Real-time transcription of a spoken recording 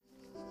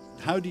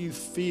How do you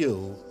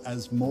feel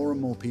as more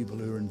and more people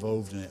who are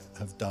involved in it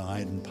have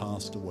died and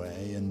passed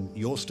away, and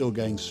you're still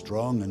going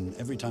strong, and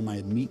every time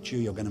I meet you,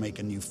 you're going to make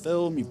a new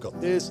film, you've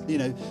got this,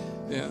 Yeah.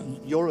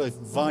 You're a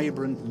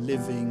vibrant,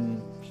 living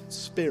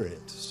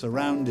spirit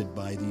surrounded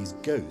by these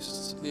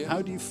ghosts. Yeah.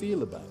 How do you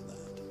feel about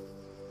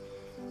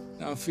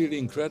that? I feel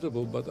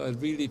incredible, but I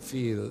really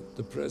feel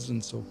the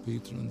presence of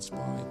Peter and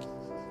Spike.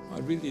 I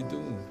really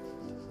do.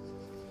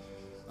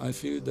 I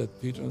feel that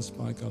Peter and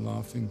Spike are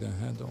laughing their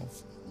head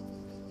off.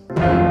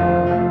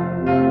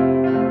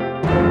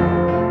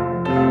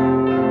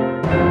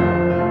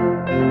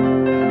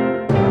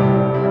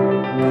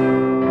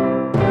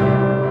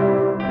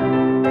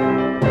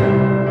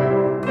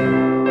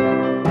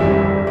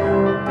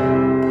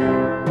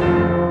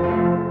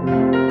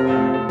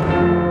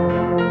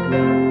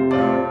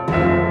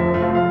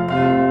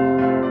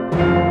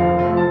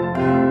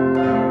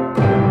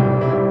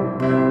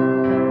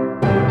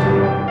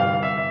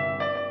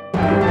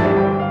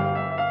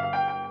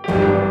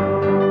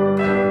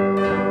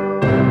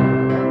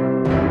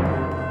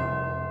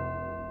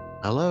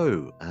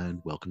 Hello and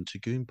welcome to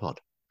Goonpod.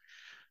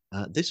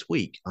 This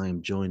week I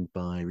am joined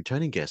by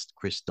returning guest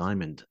Chris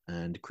Diamond,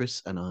 and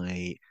Chris and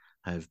I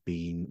have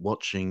been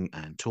watching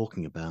and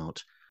talking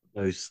about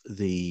both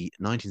the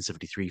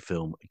 1973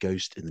 film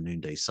Ghost in the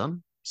Noonday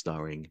Sun,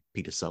 starring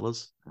Peter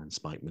Sellers and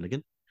Spike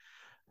Milligan,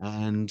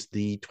 and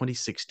the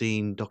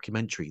 2016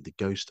 documentary The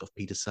Ghost of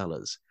Peter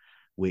Sellers,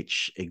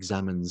 which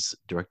examines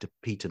director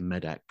Peter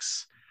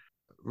Medak's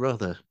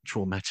rather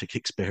traumatic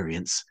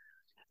experience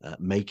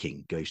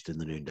making Ghost in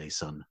the Noonday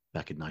Sun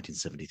back in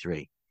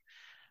 1973.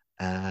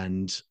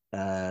 And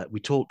we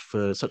talked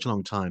for such a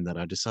long time that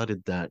I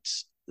decided that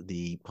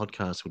the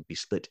podcast would be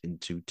split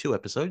into two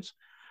episodes.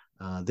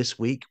 This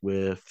week,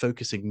 we're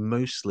focusing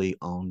mostly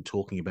on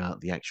talking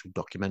about the actual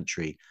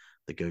documentary,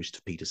 The Ghost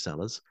of Peter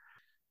Sellers.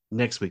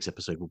 Next week's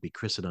episode will be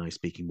Chris and I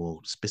speaking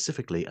more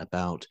specifically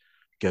about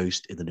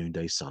Ghost in the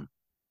Noonday Sun.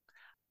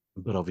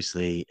 But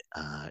obviously,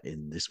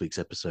 in this week's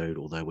episode,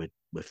 although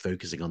we're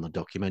focusing on the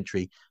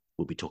documentary,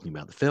 we'll be talking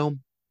about the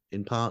film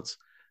in parts,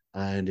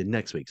 and in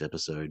next week's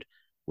episode,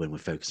 when we're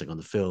focusing on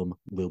the film,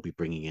 we'll be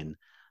bringing in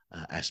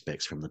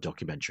aspects from the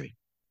documentary.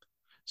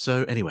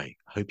 So anyway,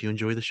 I hope you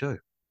enjoy the show.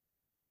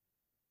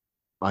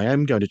 I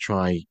am going to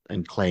try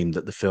and claim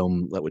that the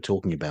film that we're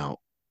talking about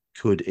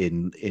could,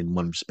 in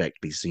one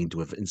respect, be seen to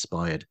have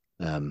inspired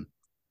the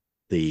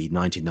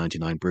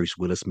 1999 Bruce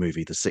Willis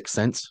movie, The Sixth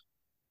Sense.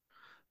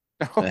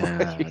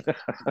 And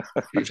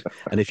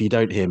if you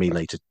don't hear me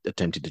later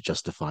attempting to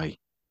justify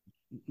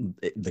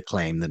the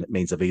claim, then it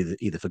means I've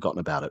either forgotten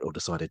about it or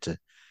decided to.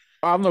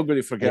 I'm not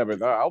going to forget about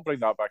that. I'll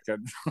bring that back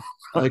in.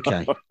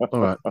 Okay, all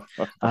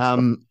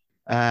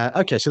right.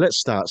 Okay, so let's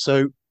start.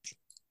 So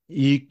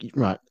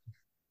right,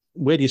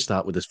 where do you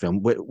start with this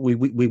film?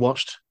 We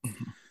watched,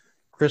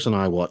 Chris and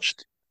I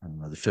watched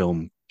the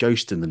film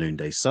Ghost in the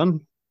Noonday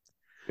Sun.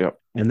 Yep.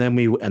 And then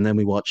we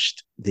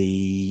watched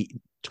the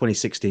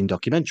 2016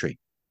 documentary,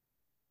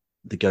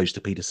 The Ghost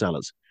of Peter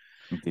Sellers.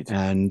 Indeed.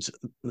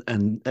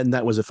 And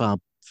that was a far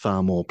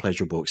more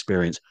pleasurable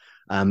experience.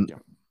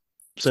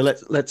 So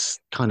let's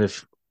kind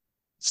of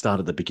start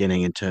at the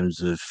beginning in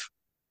terms of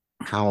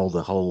how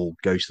the whole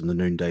Ghost in the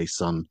Noonday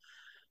Sun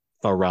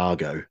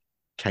farrago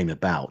came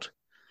about.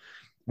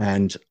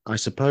 And I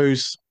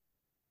suppose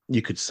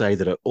you could say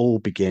that it all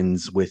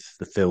begins with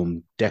the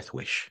film Death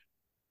Wish.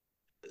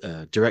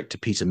 Director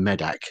Peter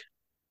Medak.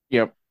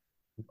 Yep.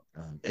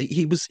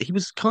 He was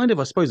kind of,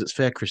 I suppose it's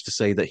fair, Chris, to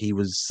say that he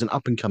was an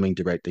up-and-coming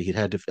director. He'd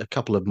had a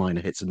couple of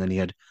minor hits, and then he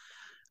had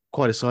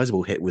quite a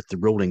sizable hit with The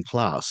Ruling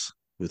Class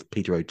with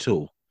Peter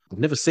O'Toole. I've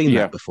never seen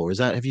that before.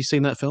 Have you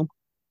seen that film?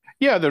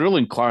 Yeah, The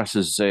Ruling Class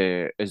is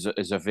a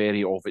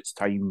very of its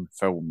time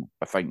film,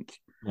 I think,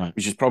 right.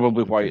 Which is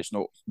probably why it's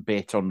not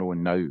better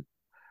known now.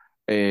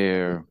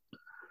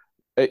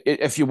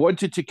 If you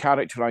wanted to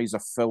characterize a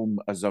film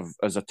as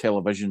a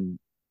television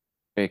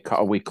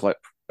cutaway clip,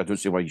 I don't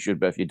see why you should,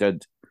 but if you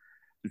did,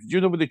 do you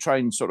know when they try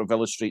and sort of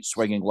illustrate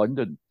swinging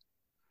London?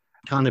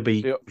 Kind of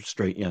be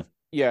straight, yeah.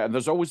 Yeah, and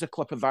there's always a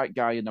clip of that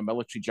guy in a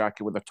military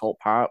jacket with a top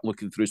hat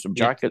looking through some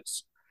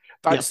jackets.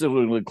 That's The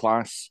Ruling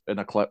Class in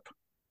a clip.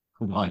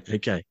 Right,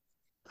 okay.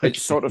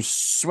 It's sort of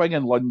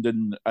swinging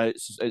London.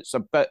 It's a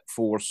bit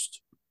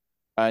forced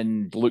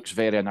and looks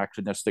very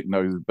anachronistic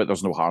now, but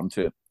there's no harm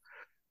to it.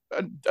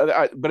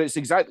 But it's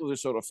exactly the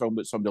sort of film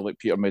that somebody like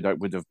Peter Medak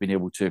would have been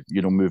able to,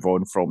 move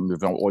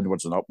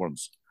onwards and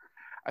upwards.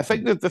 I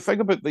think that the thing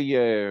about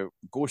the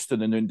Ghost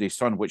in the Noonday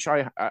Sun, which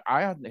I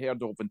hadn't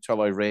heard of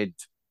until I read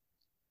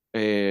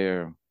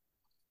The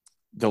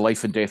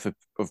Life and Death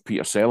of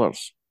Peter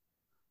Sellers,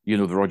 the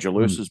Roger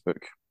Lewis's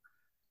book.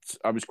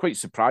 I was quite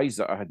surprised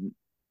that I hadn't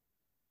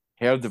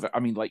heard of it. I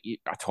mean, like,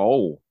 at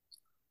all.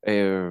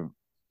 And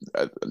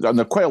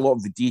quite a lot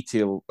of the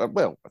detail,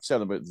 well, I've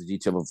said about the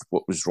detail of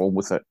what was wrong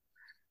with it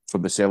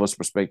from the Sellers'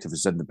 perspective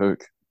is in the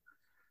book.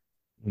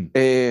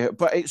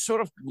 But it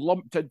sort of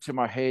lumped into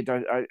my head.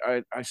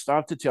 I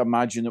started to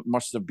imagine it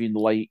must have been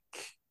like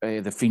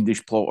the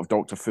fiendish plot of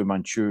Dr. Fu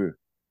Manchu,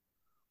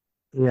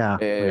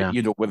 Yeah.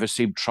 You know, with the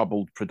same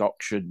troubled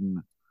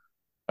production,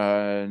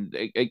 and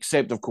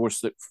except of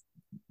course that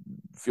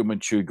Fu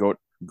Manchu got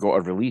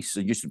a release.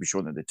 It used to be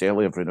shown on the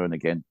telly every now and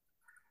again.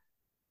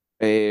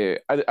 And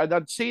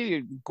I'd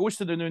say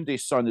Ghost in the Noonday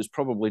Sun is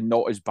probably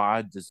not as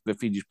bad as the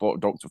finished plot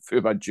of Doctor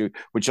Fu Manchu,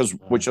 which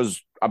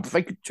is I'm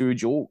thinking 2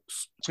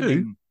 jokes.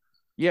 Two?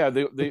 Yeah,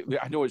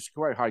 I know it's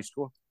quite a high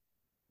score.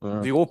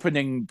 The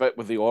opening bit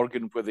with the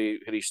organ where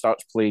he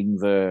starts playing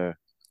the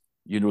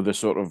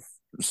sort of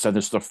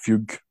sinister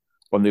fugue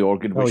on the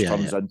organ, which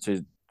turns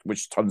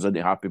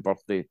into Happy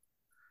Birthday.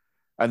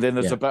 And then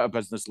there's a bit of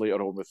business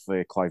later on with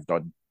Clive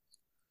Dunn,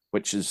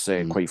 which is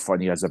quite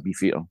funny as a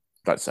beefeater.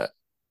 That's it.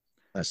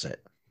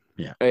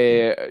 Yeah.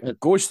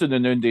 Ghost in the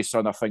Noonday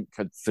Sun, I think,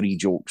 had 3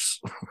 jokes.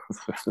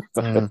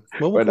 Well,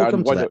 we'll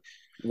come to that.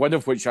 One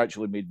of which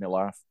actually made me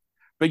laugh.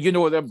 But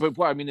but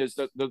what I mean is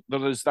that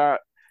there is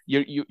that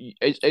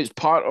it's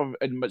part of,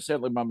 and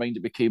certainly in my mind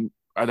it became,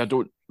 and I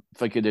don't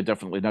think of it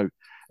differently now.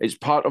 It's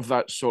part of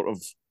that sort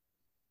of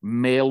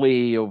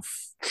melee of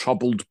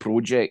troubled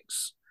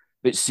projects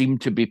that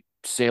seemed to be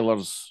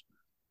Sellers'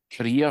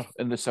 career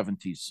in the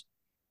 70s.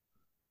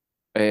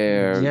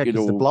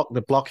 Because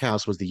the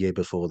Blockhouse was the year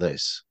before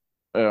this.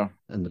 Yeah.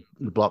 And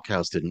the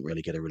Blockhouse didn't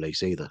really get a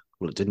release either.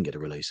 Well, it didn't get a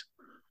release.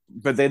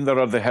 But then there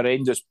are the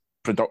horrendous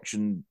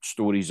production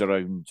stories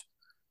around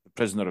The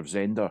Prisoner of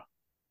Zenda.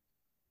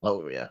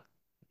 Oh, yeah.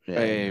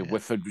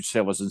 With the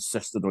Sellers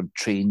insisted on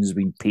trains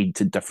being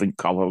painted different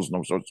colours and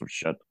all sorts of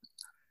shit.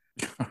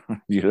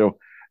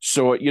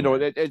 So,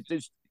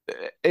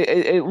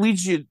 it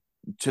leads you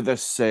to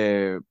this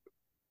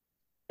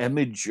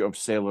image of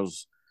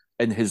Sellers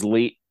in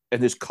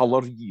his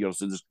colour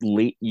years, in his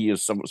late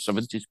years,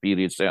 70s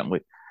period,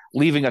 certainly,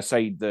 leaving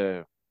aside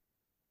the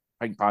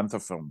Pink Panther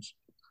films,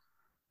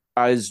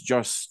 as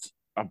just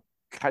a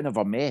kind of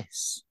a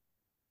mess,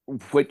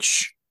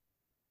 which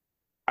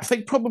I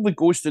think probably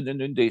Ghost in the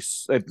Noonday,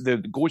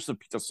 the Ghost of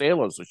Peter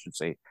Sellers, I should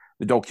say,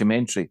 the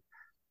documentary,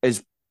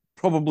 is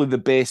probably the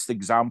best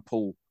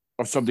example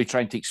of somebody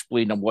trying to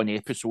explain a one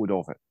episode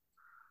of it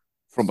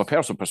from a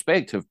personal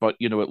perspective. But,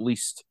 at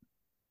least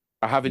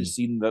I haven't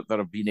seen that there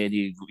have been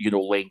any,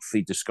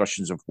 lengthy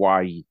discussions of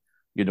why,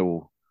 an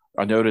hour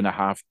and a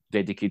half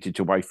dedicated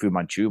to why Fu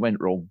Manchu went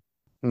wrong.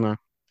 No.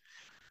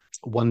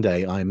 One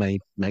day I may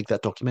make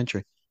that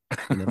documentary.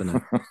 You never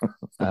know.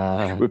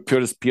 With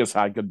Piers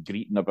Haggard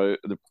greeting about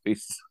the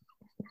place.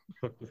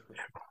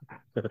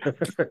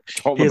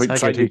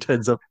 Piers Haggard who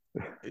turns up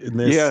in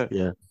this.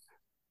 Yeah.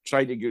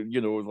 Trying to get,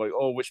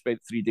 we spent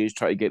 3 days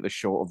trying to get the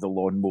shot of the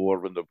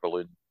lawnmower and the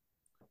balloon.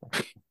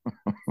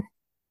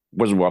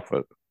 Wasn't worth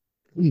it.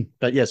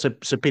 But yeah, so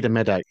Peter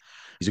Medak,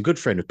 he's a good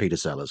friend of Peter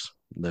Sellers.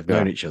 They've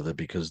known each other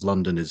because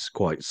London is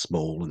quite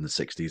small in the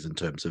 60s in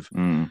terms of,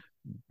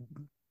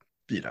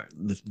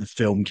 the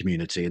film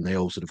community, and they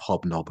all sort of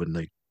hobnob and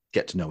they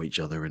get to know each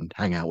other and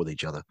hang out with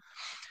each other.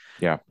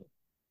 Yeah.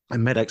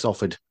 And Medak's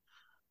offered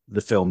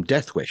the film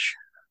Death Wish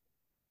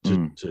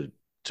to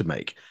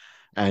make.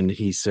 And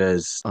he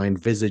says, I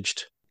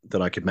envisaged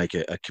that I could make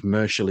a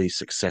commercially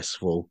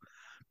successful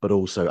but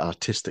also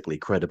artistically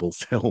credible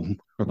film,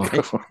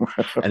 right?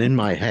 And in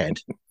my head,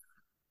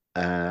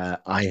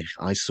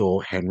 I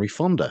saw Henry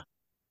Fonda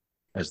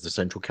as the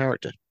central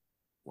character.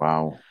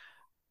 Wow.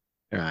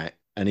 All right.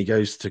 And he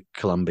goes to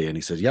Columbia and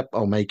he says, yep,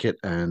 I'll make it.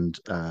 And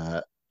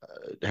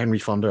Henry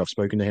Fonda, I've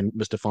spoken to him,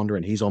 Mr. Fonda,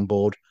 and he's on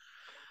board.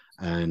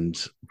 And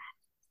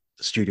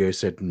the studio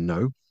said,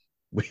 no,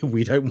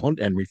 we don't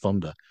want Henry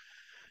Fonda.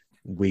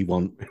 We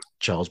want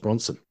Charles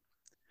Bronson.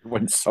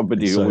 Want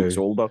somebody who looks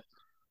older.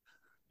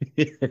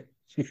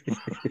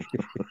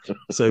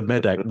 So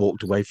Medak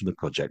walked away from the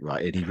project,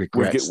 right? And he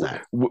regrets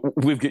that.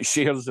 We've got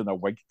shares in a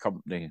wig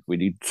company. We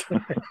need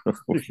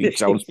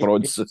Charles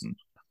Bronson.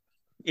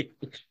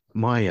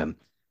 My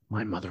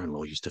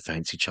mother-in-law used to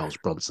fancy Charles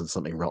Bronson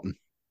something rotten.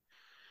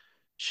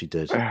 She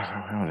did.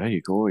 There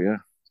you go. Yeah,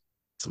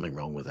 something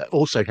wrong with that.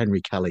 Also,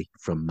 Henry Kelly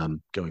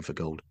from Going for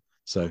Gold.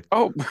 So,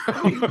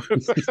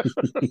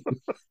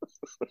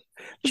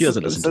 she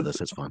doesn't listen to this.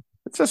 It's fine.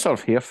 It's a sort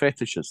of hair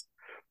fetishist.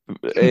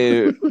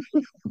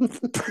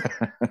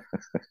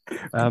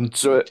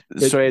 So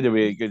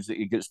anyway,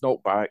 he gets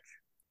knocked back.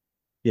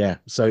 Yeah.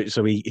 So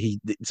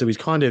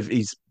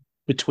he's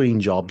between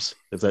jobs,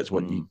 if that's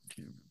what you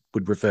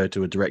would refer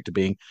to a director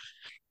being.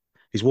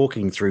 He's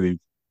walking through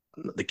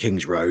the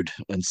King's Road,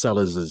 and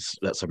Sellers is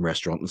at some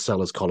restaurant, and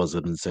Sellers collars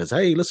him and says,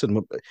 "Hey, listen,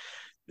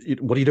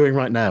 what are you doing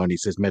right now?" And he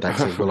says, Medak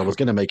says, "Well, I was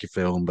going to make a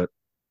film, but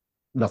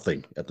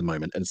nothing at the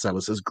moment." And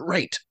Sellers says,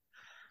 "Great.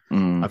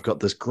 I've got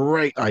this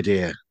great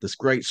idea, this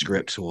great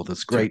script, or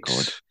this great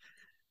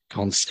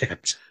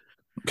concept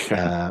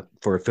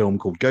for a film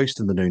called Ghost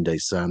in the Noonday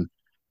Sun.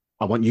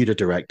 I want you to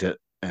direct it,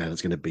 and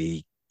it's going to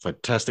be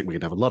fantastic. We're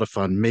going to have a lot of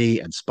fun,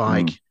 me and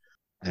Spike."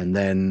 And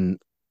then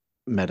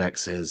Medak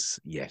says,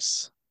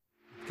 yes.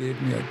 Gave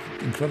me an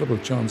incredible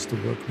chance to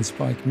work with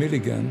Spike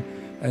Milligan,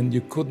 and you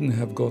couldn't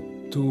have got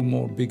 2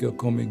 more bigger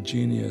comic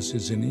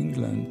geniuses in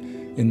England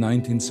in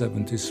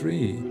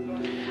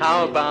 1973.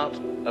 How about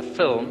a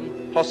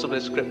film, possibly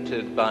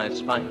scripted by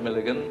Spike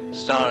Milligan,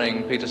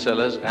 starring Peter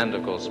Sellers and,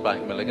 of course,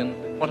 Spike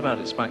Milligan. What about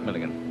it, Spike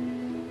Milligan?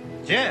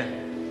 Yeah.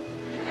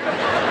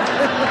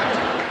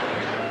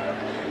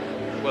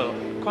 Well,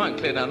 quite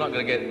clear now, I'm not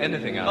going to get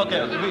anything out of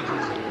it.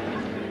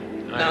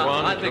 I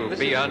want to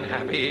be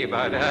unhappy,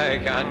 but I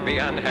can't be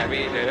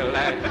unhappy till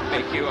I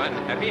make you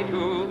unhappy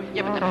too.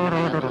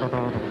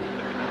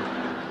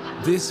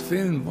 This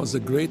film was a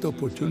great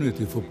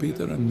opportunity for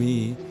Peter and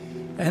me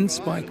and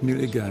Spike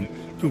Milligan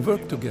to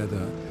work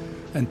together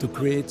and to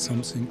create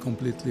something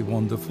completely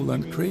wonderful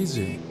and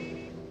crazy.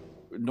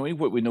 Knowing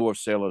what we know of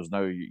Sellers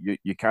now,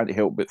 you can't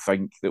help but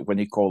think that when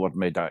he collared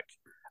Medak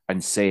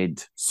and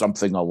said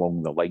something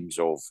along the lines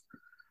of,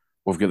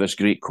 we've got this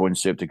great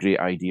concept, a great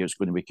idea, it's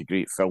going to make a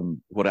great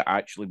film, what it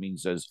actually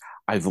means is,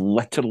 I've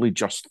literally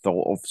just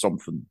thought of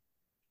something.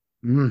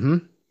 Mm-hmm.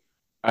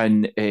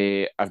 And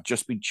I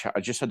just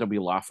had a wee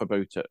laugh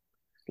about it.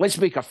 Let's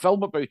make a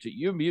film about it.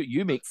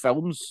 You make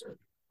films.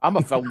 I'm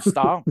a film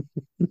star.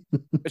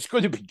 It's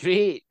going to be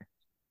great.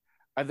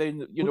 And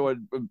then,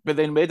 but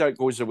then Medak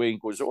goes away and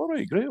goes, all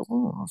right, great.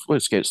 Oh,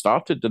 let's get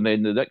started. And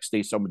then the next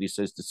day somebody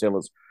says to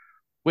Sellers,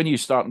 when are you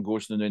starting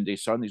Ghost in the Noonday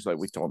Sun? He's like,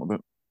 what are you talking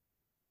about?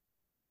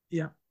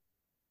 Yeah.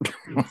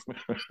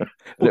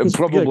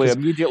 Probably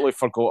immediately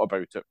forgot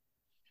about it.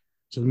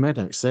 So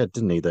Medak said,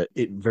 didn't he, that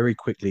it very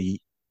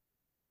quickly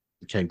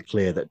became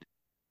clear that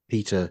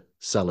Peter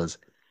Sellers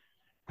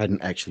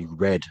hadn't actually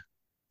read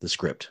the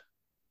script.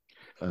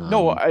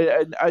 No,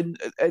 and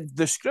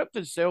the script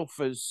itself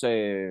is,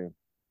 it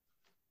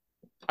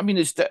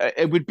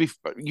would be,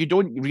 you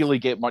don't really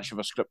get much of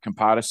a script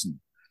comparison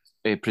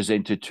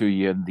presented to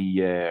you in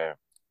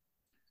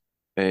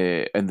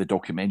the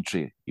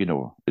documentary.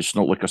 It's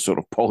not like a sort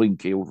of Pauline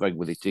Kael thing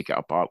where they take it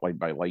apart line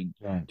by line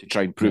to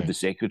try and prove the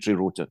secretary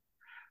wrote it.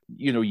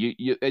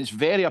 It's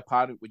very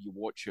apparent when you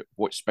watch it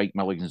what Spike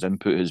Milligan's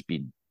input has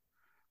been.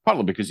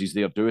 Partly because he's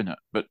there doing it,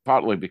 but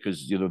partly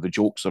because the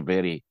jokes are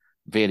very,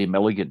 very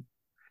Milligan.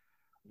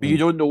 But you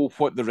don't know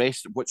what the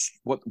rest,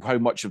 how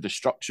much of the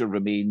structure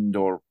remained,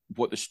 or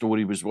what the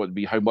story was, what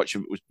be, how much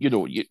of it was.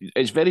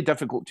 It's very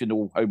difficult to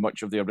know how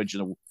much of the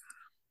original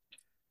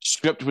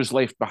script was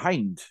left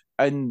behind,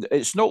 and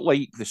it's not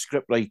like the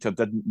scriptwriter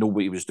didn't know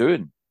what he was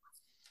doing.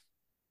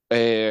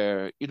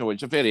 It's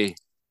a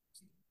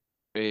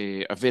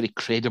very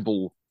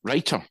credible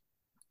writer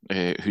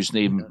whose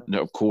name,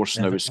 of course,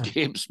 now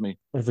escapes me.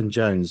 Evan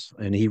Jones,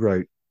 and he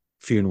wrote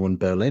Funeral in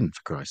Berlin,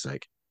 for Christ's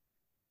sake.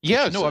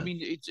 Yeah, no,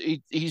 he's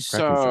he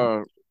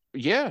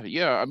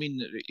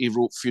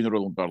wrote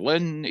Funeral in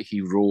Berlin. He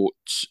wrote,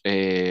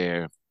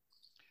 he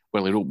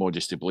wrote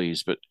Modesty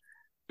Blaze, but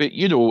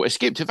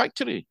Escape to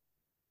Victory.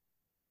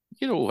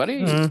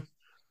 Hooray!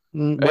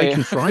 Wake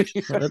and Fright.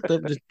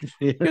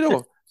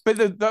 But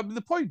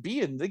the point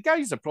being, the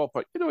guy's a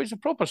proper, he's a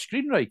proper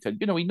screenwriter.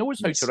 He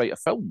knows how to write a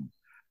film.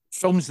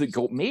 Films that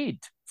got made,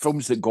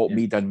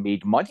 made and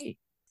made money.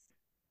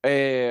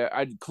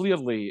 And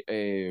clearly,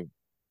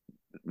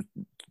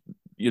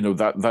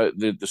 that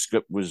the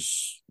script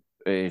was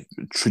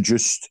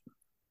introduced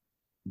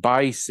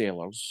by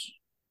Sellers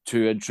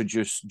to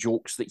introduce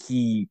jokes that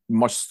he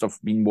must have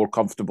been more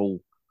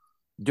comfortable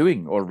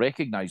doing or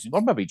recognizing,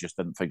 or maybe just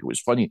didn't think it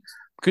was funny,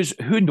 because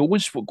who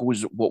knows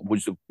what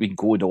was been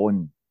going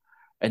on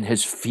in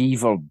his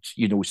fevered,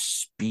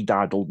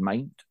 speed-addled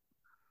mind.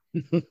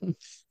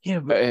 Yeah,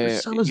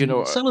 but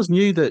Sellers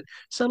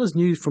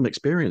knew from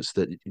experience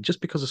that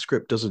just because a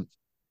script doesn't,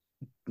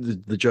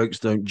 the jokes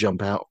don't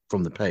jump out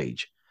from the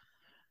page,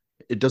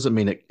 it doesn't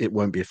mean it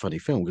won't be a funny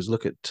film. Because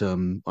look at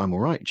I'm All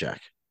Right,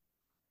 Jack.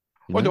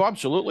 Well, no,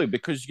 absolutely,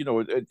 because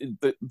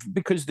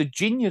because the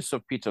genius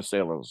of Peter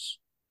Sellers,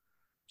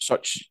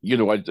 such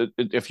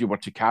if you were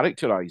to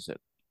characterize it,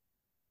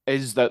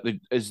 is that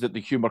the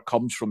humor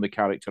comes from the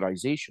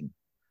characterization,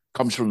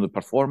 comes from the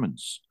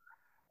performance,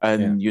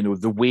 and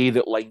the way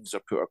that lines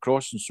are put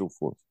across and so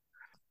forth.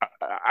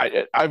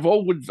 I've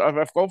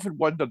often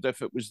wondered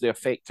if it was the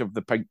effect of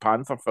the Pink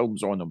Panther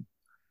films on him,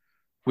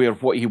 where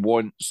what he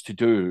wants to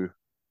do,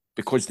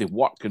 because they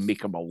work and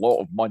make him a lot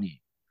of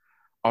money,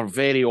 are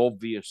very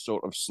obvious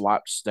sort of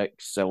slapstick,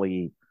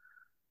 silly,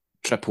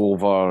 trip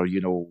over,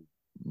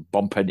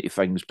 bump into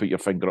things, put your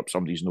finger up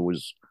somebody's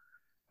nose,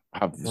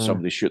 have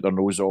somebody shoot their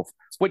nose off,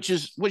 which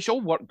all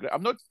work great.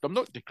 I'm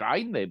not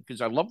decrying them, because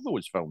I love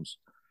those films.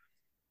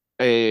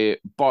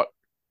 But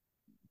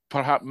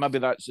perhaps maybe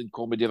that's in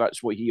comedy,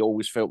 that's what he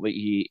always felt like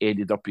he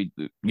ended up,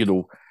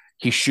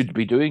 he should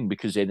be doing,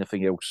 because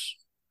anything else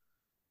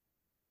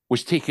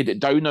was taking it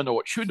down a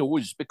notch. Who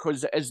knows?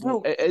 Because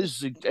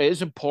it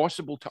is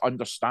impossible to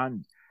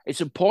understand.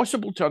 It's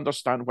impossible to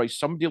understand why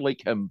somebody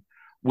like him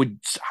would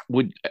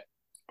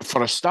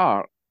for a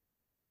start,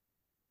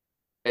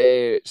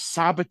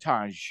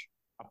 sabotage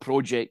a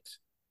project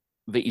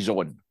that he's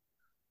on.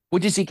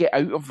 What does he get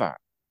out of that?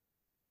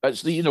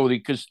 That's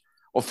because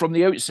from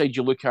the outside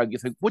you look at it, you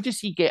think, what does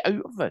he get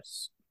out of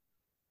this?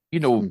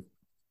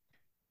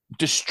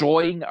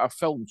 Destroying a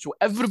film so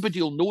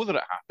everybody will know that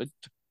it happened.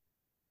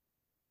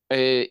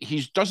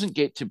 He doesn't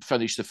get to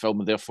finish the film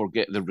and therefore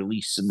get the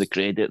release and the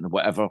credit and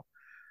whatever.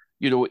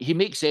 You know, he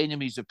makes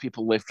enemies of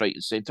people left, right,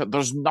 and centre.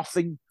 There's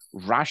nothing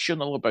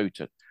rational about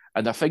it.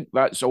 And I think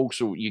that's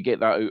also, you get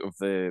that out of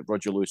the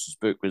Roger Lewis's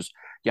book, was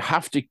you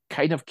have to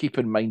kind of keep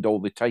in mind all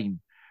the time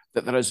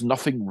that there is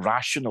nothing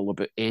rational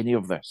about any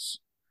of this,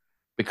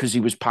 because he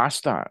was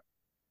past that.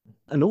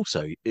 And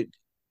also,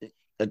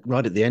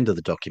 right at the end of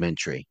the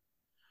documentary,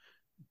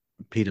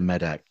 Peter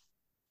Medak,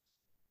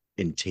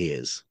 in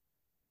tears,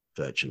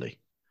 virtually,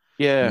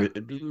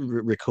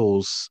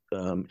 recalls,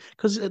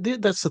 because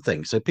that's the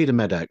thing. So Peter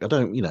Medak, I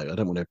don't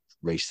want to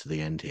race to the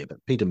end here, but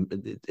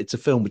it's a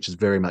film which is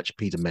very much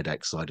Peter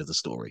Medak's side of the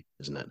story,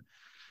 isn't it?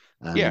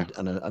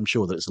 And I'm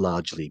sure that it's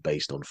largely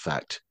based on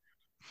fact,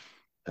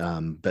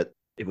 but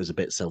it was a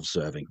bit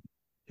self-serving.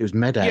 It was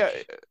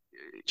Medak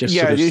sort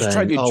of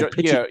saying, "Oh,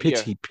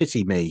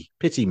 pity me,"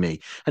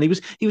 and he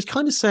was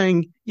kind of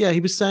saying, he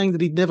was saying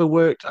that he'd never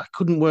worked. I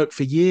couldn't work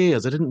for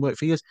years. I didn't work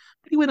for years,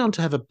 but he went on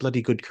to have a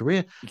bloody good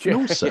career. And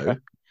also,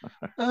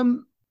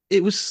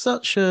 it was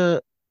such a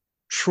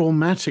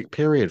traumatic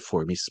period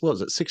for him. What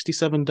was it,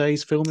 67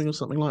 days filming or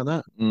something like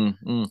that?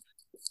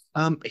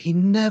 He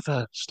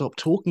never stopped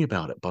talking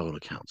about it, by all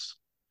accounts.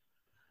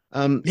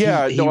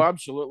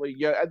 Absolutely.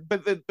 Yeah,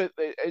 but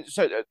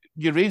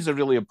you raise a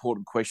really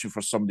important question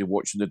for somebody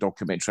watching the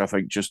documentary, I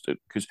think, just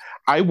because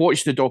I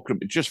watched the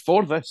documentary just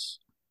for this,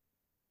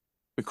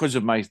 because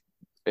of my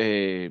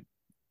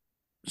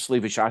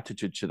slavish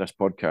attitude to this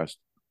podcast.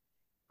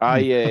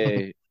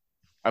 I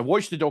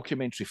watched the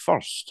documentary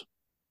first.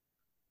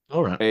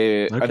 All right.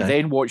 And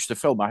then watched the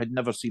film. I had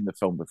never seen the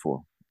film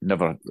before.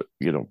 Never,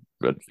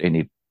 had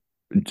any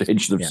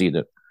intention of seeing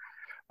it.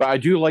 But I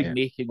do like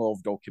making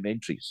of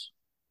documentaries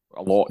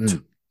a lot,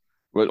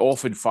 but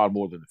often far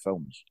more than the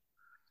films.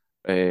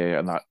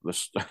 And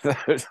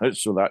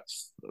so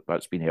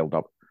that's been held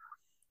up.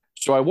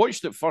 So I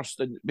watched it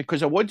first, and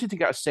because I wanted to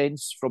get a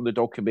sense from the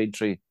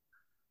documentary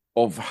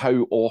of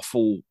how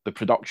awful the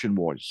production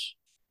was,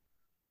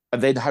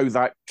 and then how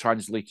that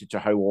translated to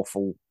how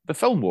awful the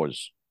film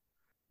was.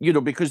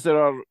 Because there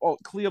are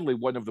clearly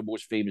one of the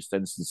most famous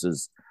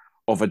instances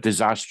of a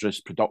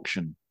disastrous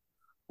production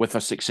with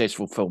a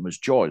successful film is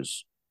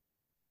Jaws.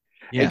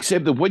 Yeah.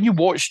 Except that when you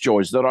watch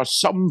Jaws, there are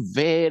some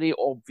very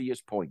obvious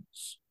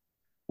points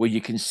where you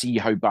can see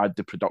how bad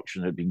the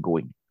production had been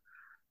going.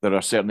 There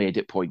are certain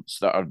edit points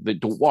that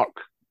don't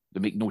work, that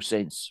make no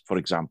sense, for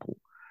example,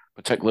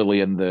 particularly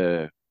in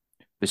the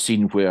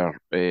scene where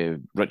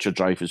Richard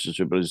Dreyfuss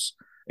is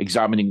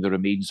examining the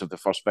remains of the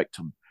first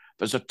victim.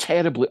 There's a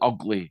terribly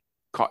ugly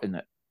cut in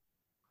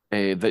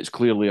it that's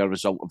clearly a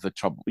result of the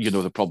trouble,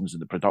 the problems in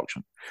the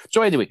production.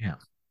 So anyway,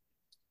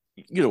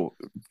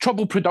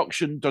 trouble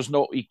production does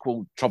not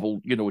equal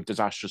trouble,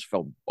 disastrous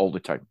film all the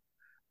time.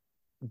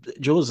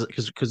 Jaws,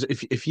 because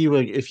if you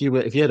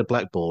had a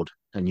blackboard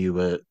and you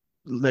were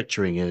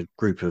lecturing a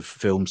group of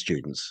film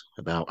students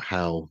about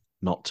how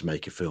not to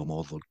make a film,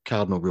 or the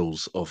cardinal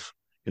rules of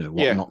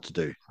what not to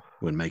do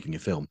when making a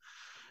film,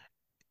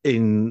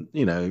 in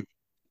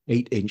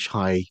 8-inch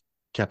high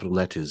capital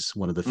letters,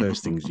 one of the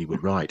first things you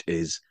would write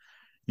is,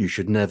 you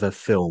should never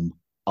film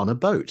on a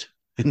boat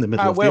in the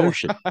middle of the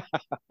ocean.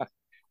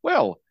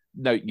 Well,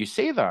 now you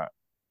say that.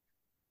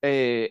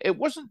 It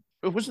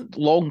wasn't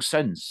long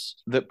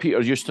since that Peter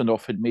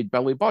Ustinov had made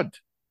Billy Budd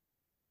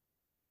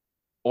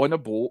on a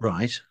boat,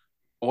 right,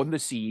 on the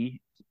sea.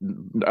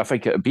 I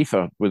think at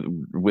Ibiza,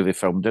 where they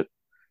filmed it.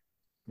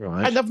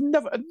 Right. And I've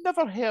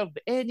never heard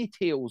any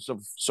tales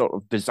of sort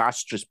of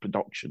disastrous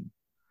production.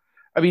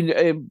 I mean,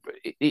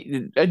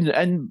 in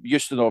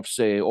Ustinov's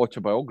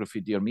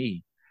autobiography, Dear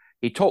Me,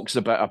 he talks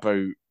a bit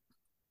about,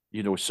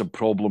 some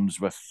problems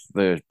with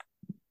the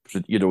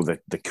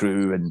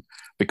crew, and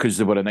because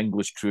they were an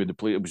English crew, the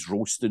plate was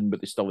roasting,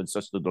 but they still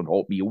insisted on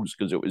hot meals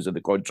because it was in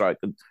the contract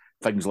and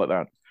things like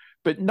that.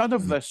 But none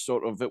of this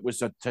sort of, it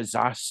was a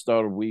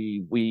disaster.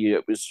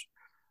 It was,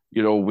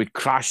 we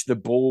crashed the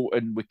boat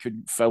and we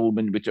couldn't film,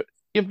 and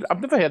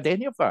I've never heard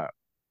any of that.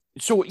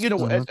 So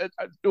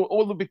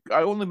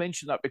I only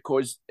mention that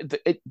because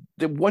it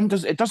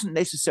doesn't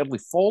necessarily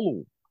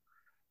follow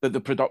that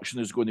the production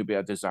is going to be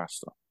a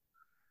disaster,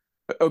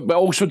 but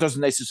also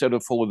doesn't necessarily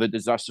follow that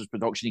disastrous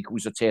production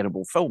equals a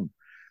terrible film.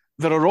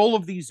 There are all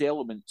of these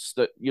elements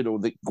that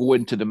that go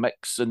into the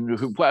mix, and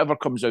whatever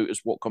comes out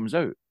is what comes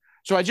out.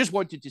 So I just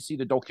wanted to see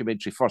the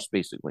documentary first,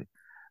 basically,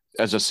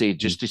 as I say,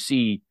 just to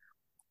see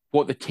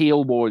what the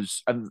tale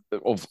was and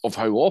of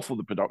how awful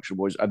the production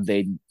was, and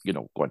then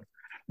go on.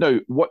 Now,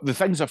 what the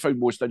things I found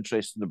most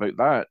interesting about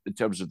that in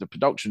terms of the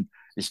production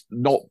is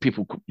not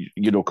people,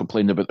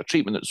 complaining about the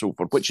treatment and so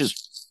forth, which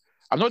is,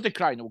 I'm not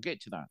decrying, we'll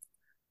get to that,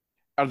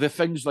 are the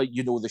things like,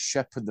 the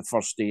ship in the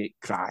first day it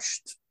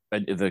crashed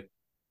into the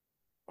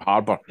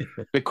harbour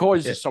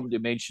because somebody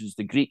mentions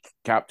the Greek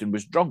captain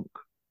was drunk.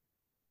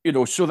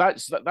 So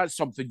that's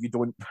something you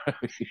don't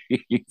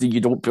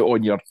you don't put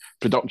on your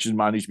production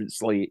management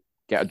slate.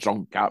 Get a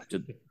drunk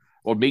captain,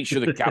 or make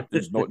sure the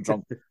captain's not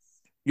drunk.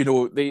 You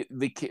know,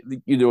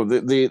 you know,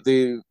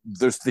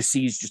 there's the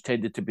seas just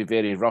tended to be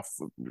very rough.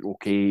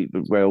 Okay,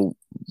 well,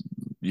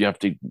 you have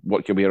to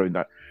work your way around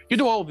that. You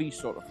know, all these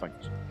sort of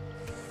things.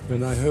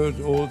 When I heard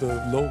all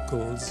the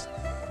locals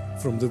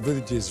from the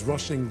villages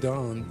rushing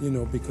down, you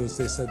know, because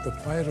they said the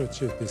pirate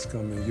ship is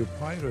coming, your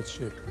pirate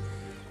ship.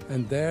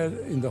 And there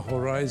in the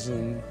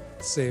horizon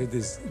sailed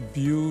this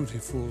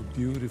beautiful,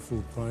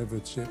 beautiful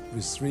private ship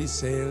with 3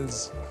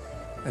 sails,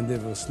 and they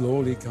were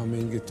slowly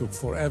coming. It took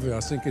forever.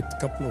 I think a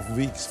couple of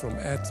weeks from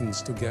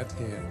Athens to get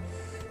here.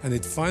 And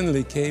it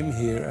finally came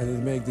here, and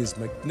it made this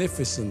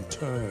magnificent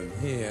turn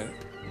here.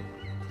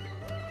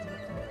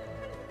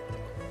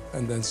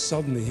 And then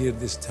suddenly hear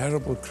this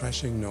terrible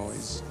crashing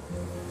noise.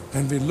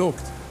 And we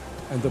looked,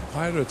 and the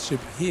pirate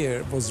ship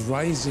here was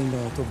rising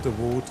out of the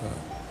water.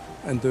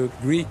 And the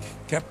Greek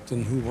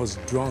captain, who was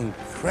drunk,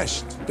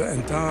 crashed the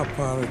entire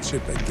pirate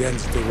ship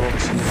against the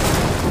rocks here.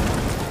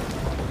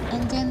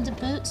 And then the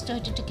boat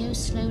started to go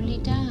slowly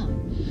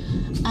down.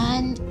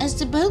 And as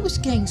the boat was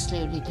going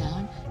slowly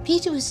down,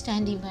 Peter was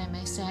standing by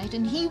my side,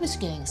 and he was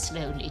going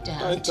slowly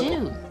down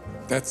too.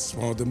 That's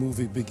how the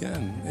movie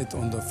began. It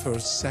on the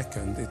first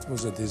second, it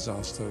was a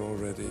disaster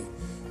already.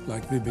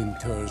 Like we've been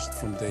cursed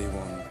from day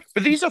one.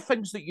 But these are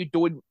things that you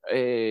don't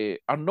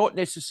are not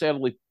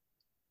necessarily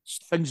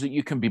things that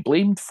you can be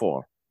blamed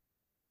for,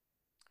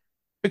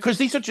 because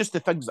these are just the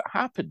things that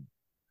happen.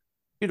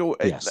 You know,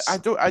 yes. I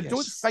don't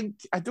think.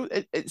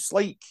 It's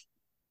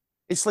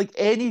like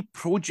any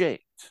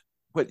project,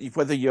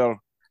 whether you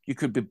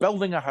could be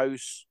building a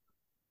house,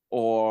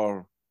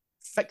 or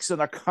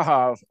fixing a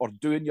car, or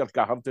doing your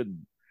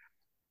garden,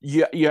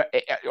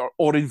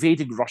 or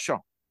invading Russia.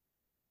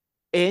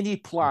 Any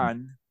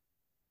plan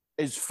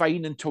is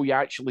fine until you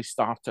actually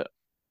start it,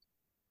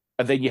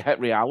 and then you hit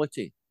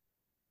reality.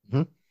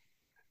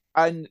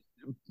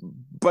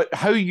 But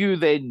how you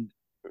then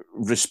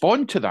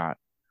respond to that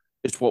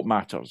is what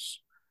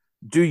matters.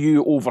 Do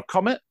you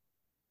overcome it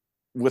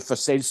with a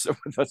sense of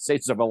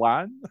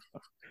elan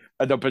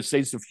and a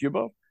sense of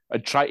humor,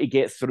 and try to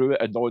get through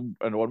it and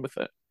on with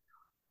it?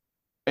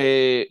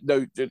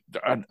 Now,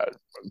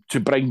 to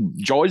bring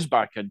Jaws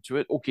back into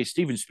it, okay,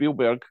 Steven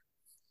Spielberg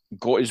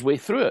got his way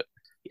through it.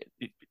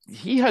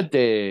 He had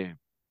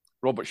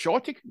Robert Shaw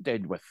to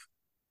contend with.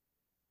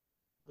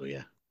 Oh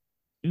yeah.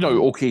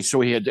 No, okay,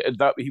 so he had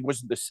that. He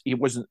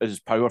wasn't as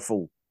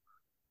powerful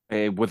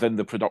within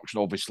the production,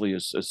 obviously,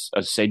 as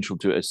central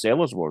to it as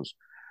Sellers was.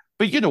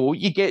 But you know,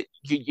 you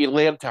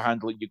learn to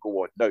handle it. You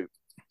go on. Now,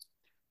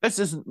 this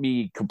isn't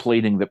me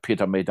complaining that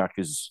Peter Medak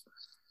is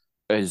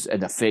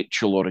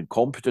ineffectual or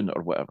incompetent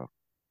or whatever.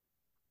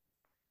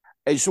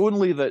 It's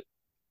only that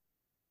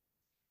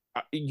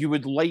you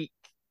would like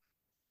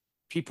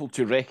people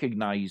to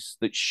recognise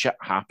that shit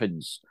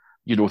happens.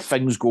 You know,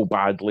 things go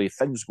badly,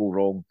 things go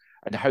wrong,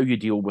 and how you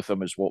deal with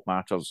them is what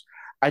matters.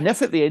 And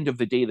if at the end of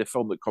the day the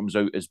film that comes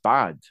out is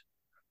bad,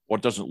 or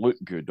doesn't look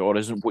good, or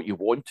isn't what you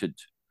wanted,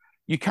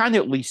 you can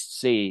at least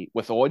say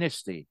with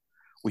honesty,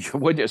 we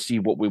wanted to see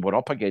what we were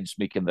up against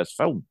making this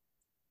film.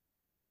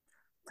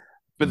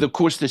 But of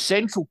course, the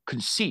central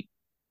conceit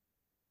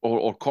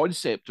or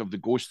concept of The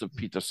Ghost of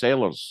Peter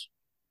Sellers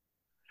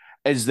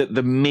is that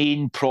the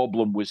main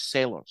problem was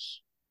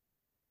Sellers.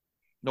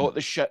 Not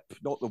the ship,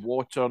 not the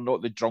water,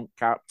 not the drunk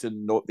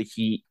captain, not the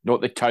heat,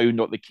 not the town,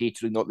 not the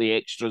catering, not the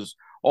extras.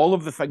 All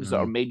of the things that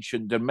are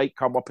mentioned and might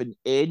come up in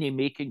any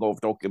making of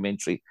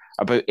documentary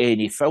about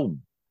any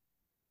film.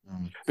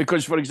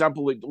 Because, for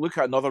example, look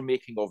at another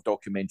making of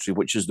documentary,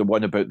 which is the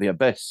one about the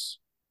Abyss.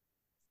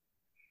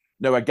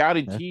 Now, I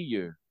guarantee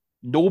you,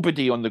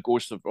 nobody on the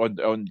Ghost of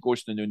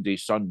Noonday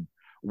Sun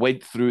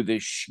went through the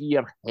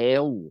sheer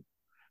hell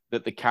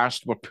that the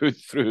cast were put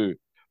through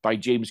by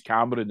James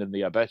Cameron in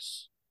the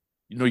Abyss.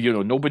 You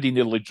know, nobody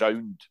nearly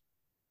drowned.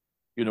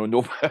 You know,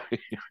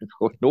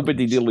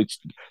 nobody nearly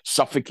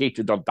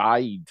suffocated or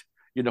died.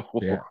 You know,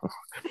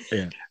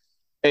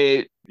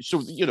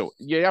 so you know,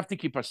 you have to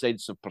keep a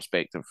sense of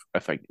perspective, I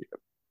think.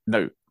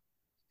 Now,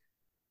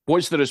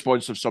 what's the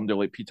response of somebody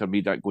like Peter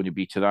Medak going to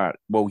be to that?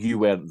 Well, you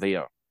weren't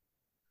there.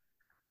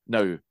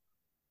 Now,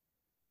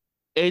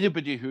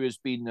 anybody who has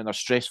been in a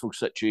stressful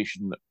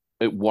situation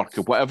at work,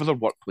 or whatever their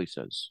workplace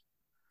is,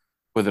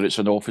 whether it's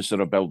an office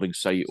or a building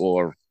site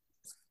or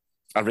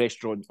a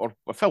restaurant or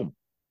a film,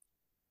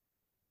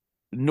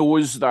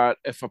 knows that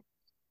if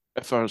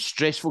a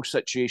stressful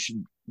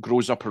situation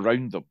grows up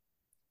around them,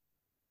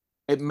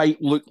 it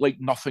might look like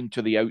nothing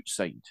to the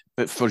outside,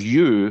 but for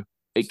you,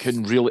 it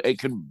can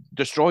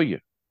destroy you.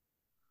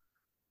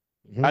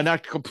 And I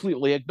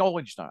completely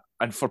acknowledge that.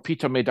 And for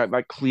Peter Medak,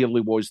 that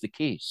clearly was the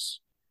case.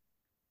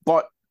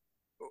 But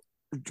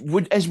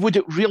would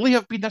it really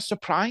have been a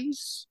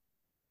surprise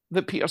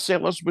that Peter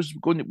Sellers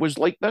was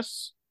like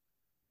this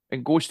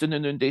in Ghost in the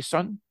Noonday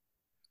Sun?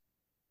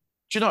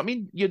 Do you know what I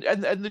mean?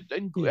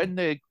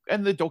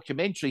 In the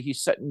documentary,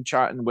 he's sitting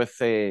chatting with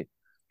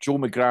Joe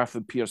McGrath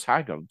and Piers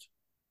Haggard.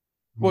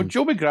 Well,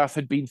 Joe McGrath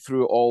had been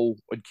through it all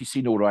on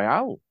Casino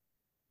Royale.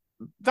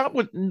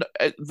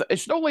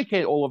 It's not like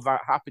all of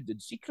that happened in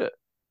secret.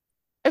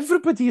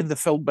 everybody in the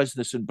film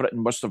business in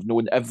Britain must have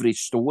known every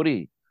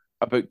story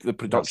about the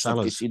production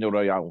of Casino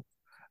Royale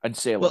and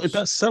Sellers. Well,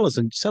 about Sellers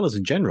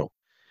in general.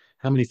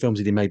 How many films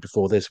had he made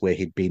before this where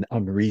he'd been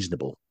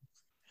unreasonable?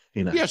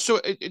 Yeah, so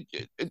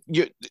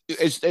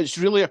it's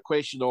really a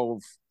question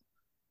of,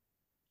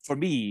 for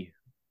me,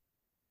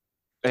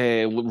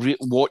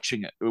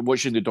 watching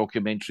the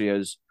documentary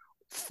is,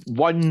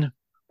 one,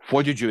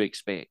 what did you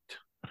expect?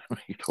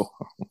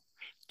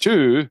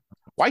 Two,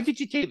 why did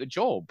you take the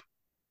job?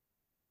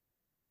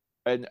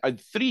 And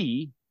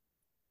three,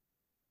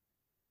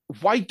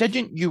 why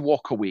didn't you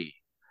walk away?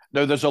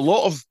 Now, there's a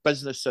lot of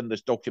business in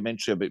this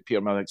documentary about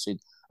Peter Maddox saying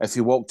if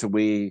he walked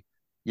away,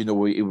 it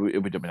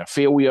would have been a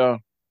failure,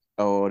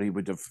 or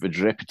his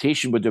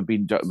reputation would have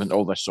been,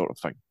 all this sort of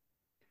thing.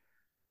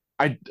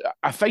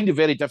 I find it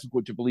very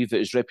difficult to believe that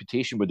his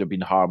reputation would have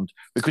been harmed,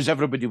 because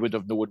everybody would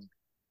have known,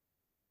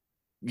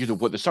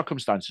 what the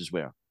circumstances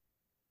were.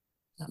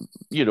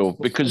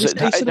 Because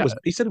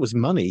he said it was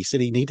money. He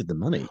said he needed the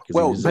money.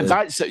 Well,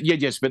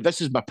 yes, but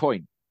this is my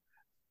point.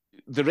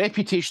 The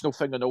reputational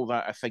thing and all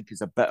that, I think,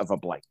 is a bit of a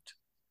blind.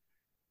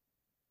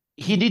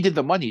 He needed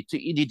the money.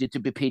 He needed to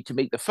be paid to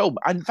make the film,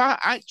 and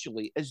that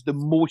actually is the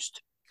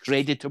most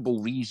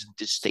creditable reason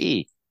to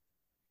stay.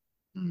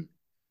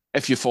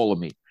 If you follow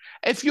me,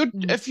 if you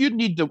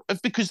need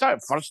because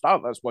that for a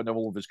start, that's one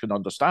all of us can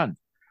understand.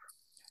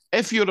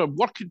 If you're a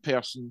working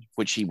person,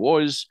 which he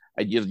was,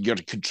 and you're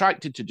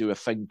contracted to do a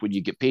thing when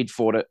you get paid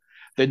for it,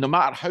 then no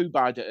matter how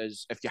bad it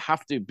is, if you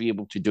have to be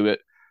able to do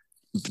it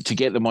to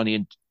get the money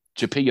and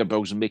to pay your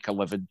bills and make a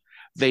living,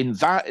 then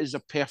that is a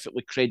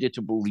perfectly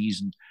creditable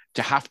reason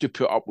to have to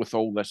put up with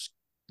all this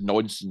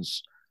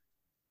nonsense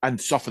and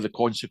suffer the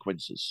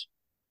consequences.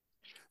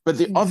 But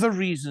the other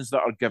reasons that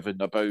are given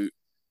about,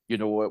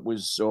 it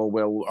was,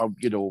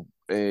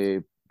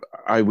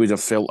 I would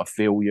have felt a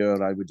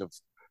failure.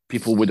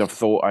 People would have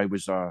thought I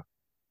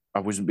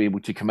wasn't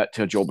able to commit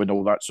to a job and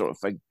all that sort of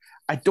thing.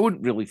 I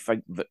don't really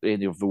think that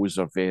any of those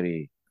are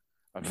very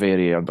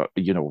fair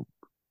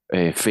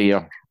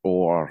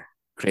or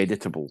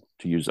creditable,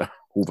 to use a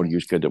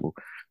overused creditable,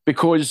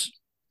 because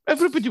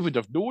everybody would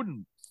have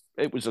known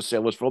it was a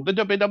Sellers film. They'd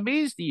have been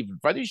amazed he even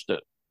finished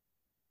it.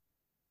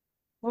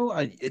 Well,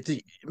 and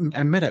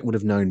Medak would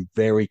have known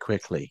very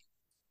quickly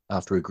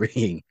after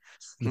agreeing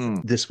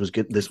this was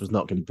good. This was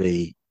not going to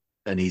be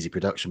an easy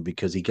production,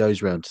 because he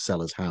goes round to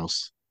Sellers'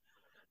 house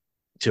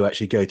to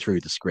actually go through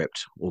the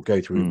script, or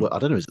go through I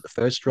don't know, is it the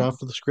first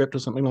draft of the script or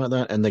something like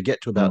that? And they get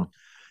to about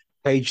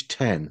page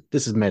 10.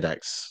 This is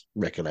Medak's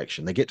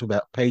recollection. They get to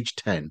about page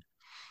 10,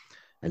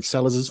 and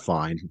Sellers is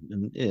fine,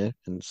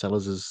 and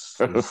Sellers is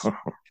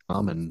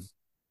calm and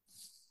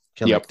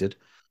collected.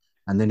 Yep.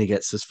 And then he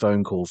gets this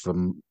phone call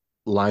from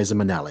Liza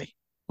Minnelli,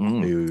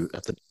 who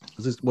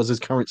was his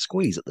current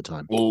squeeze at the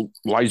time. Well,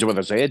 Liza with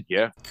his head,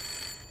 yeah.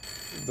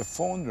 The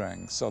phone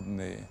rang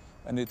suddenly,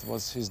 and it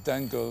was his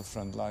then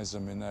girlfriend, Liza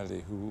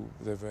Minnelli, who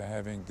they were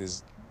having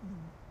this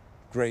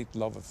great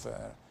love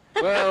affair.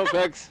 Well,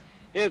 Bex,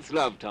 it's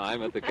love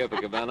time at the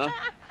Copacabana.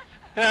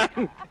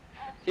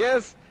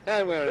 Yes,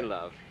 and we're in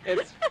love.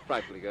 It's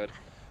frightfully good.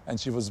 And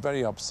she was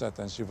very upset,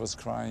 and she was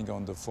crying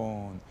on the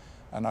phone.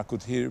 And I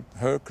could hear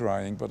her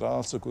crying, but I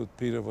also could,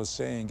 Peter was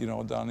saying,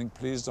 darling,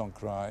 please don't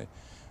cry.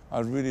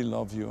 I really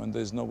love you, and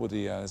there's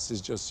nobody else. It's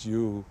just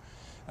you.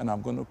 And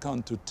I'm going to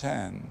count to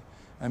 10.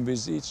 And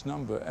with each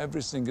number,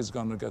 everything is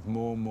going to get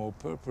more and more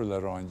purple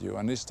around you.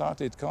 And he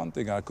started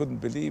counting. I couldn't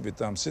believe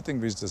it. I'm sitting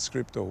with the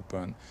script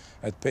open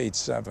at page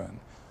 7.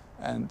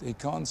 And he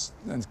counts,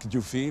 and could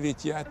you feel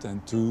it yet?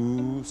 And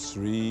 2,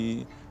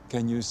 3,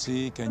 can you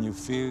see? Can you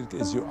feel?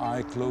 Is your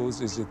eye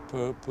closed? Is it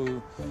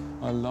purple?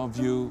 I love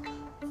you.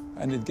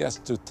 And it gets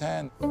to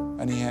 10,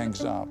 and he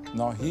hangs up.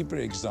 Now he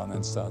breaks down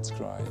and starts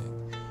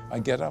crying. I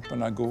get up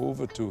and I go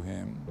over to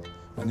him,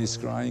 and he's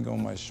crying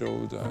on my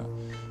shoulder.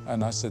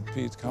 And I said,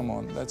 Pete, come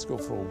on, let's go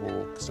for a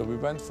walk. So we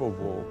went for a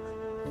walk.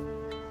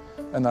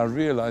 And I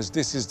realized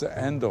this is the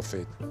end of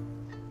it.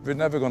 We're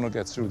never going to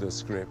get through the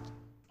script.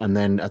 And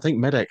then I think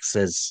Medak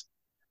says,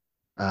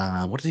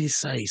 what did he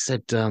say? He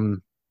said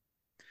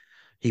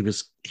he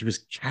was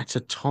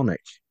catatonic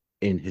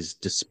in his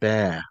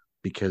despair,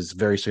 because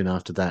very soon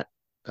after that,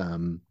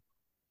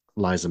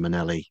 Liza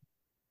Minnelli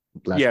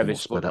they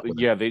split up.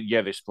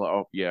 They split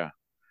up. Yeah.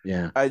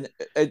 And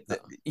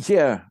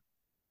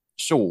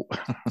So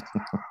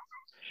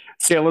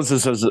Sellers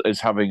is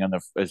having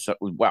is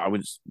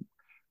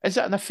it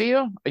an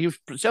affair?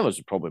 Sellers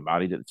was probably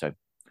married at the time.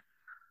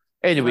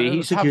 Anyway, he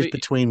was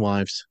between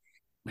wives.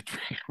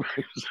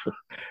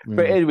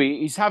 But anyway,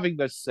 he's having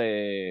this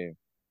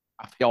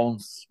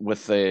affiance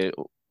with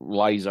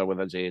Liza with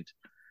his head,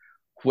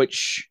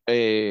 which,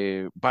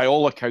 by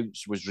all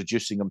accounts, was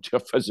reducing him to a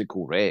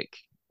physical wreck,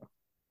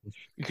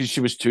 because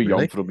she was too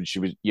young for him, and she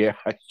was too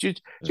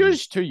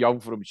young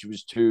for him. She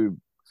was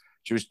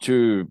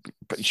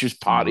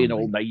partying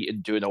all night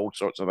and doing all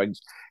sorts of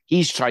things.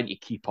 He's trying to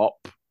keep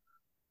up,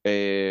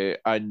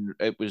 and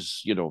it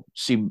was,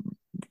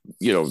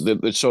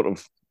 the sort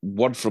of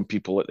word from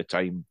people at the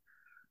time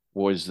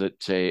was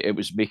that it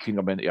was making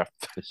him into a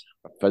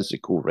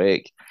physical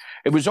wreck.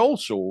 It was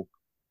also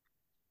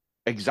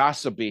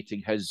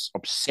exacerbating his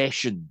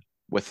obsession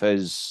with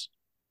his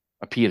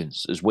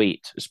appearance, his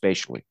weight,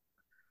 especially.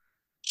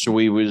 So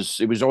he was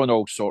on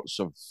all sorts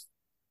of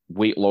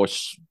weight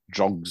loss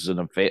drugs and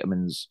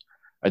amphetamines,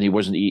 and he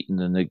wasn't eating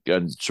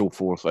and so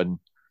forth, and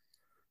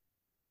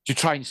to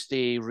try and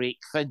stay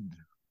rake thin,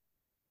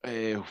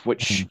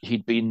 which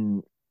he'd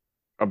been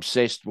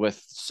obsessed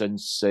with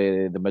since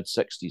the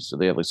mid-60s or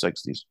the early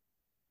 60s,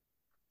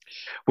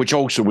 which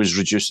also was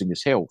reducing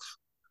his health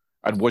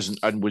and was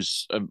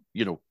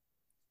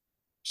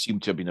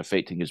seemed to have been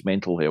affecting his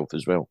mental health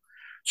as well.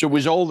 So it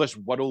was all this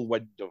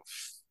whirlwind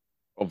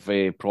of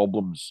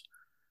problems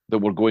that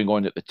were going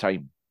on at the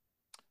time.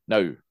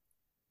 Now,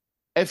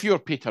 if you're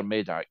Peter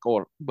Medak,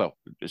 or, well,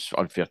 it's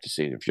unfair to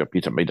say if you're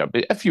Peter Medak,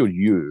 but if you're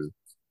you,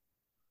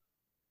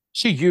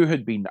 say you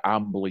had been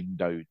ambling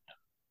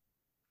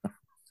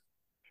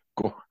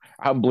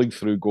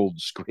through Golden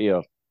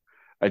Square,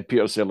 and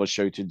Peter Sellers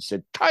shouted and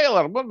said,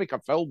 "Tyler, I'm going to make a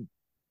film."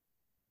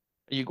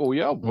 And you go,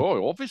 "Yeah,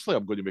 boy, obviously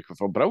I'm going to make a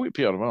film. Brilliant,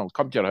 Peter. Well, I'll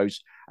come to your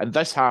house." And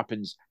this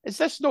happens. Is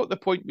this not the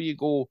point where you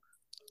go,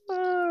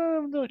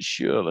 "I'm not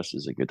sure this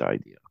is a good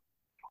idea"?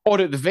 Or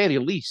at the very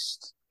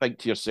least, think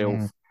to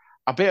yourself,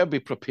 I better be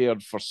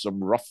prepared for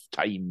some rough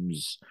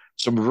times,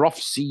 some rough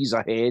seas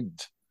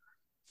ahead,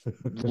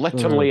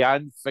 literally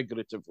and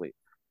figuratively.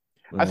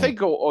 I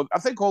think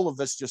all of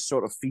this just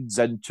sort of feeds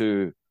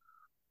into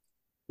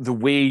the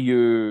way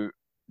you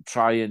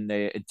try and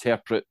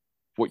interpret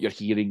what you're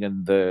hearing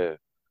in the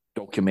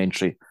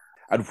documentary,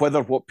 and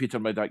whether what Peter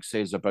Medak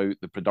says about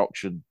the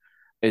production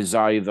is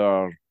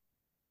either,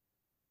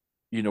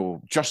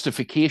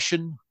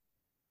 justification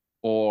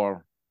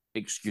or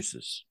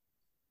excuses,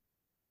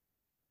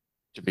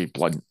 to be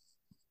blunt.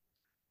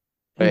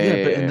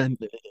 And then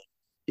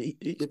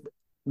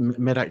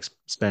Medak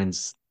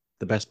spends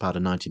the best part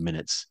of 90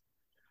 minutes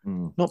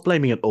not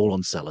blaming it all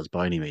on Sellers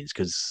by any means,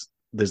 because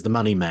there's the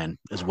money man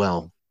as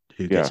well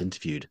who gets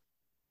interviewed.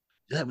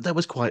 That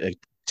was quite a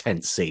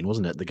tense scene,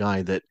 wasn't it? The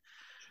guy that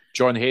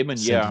John Heyman,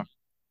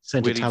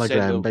 sent a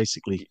telegram,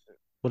 basically.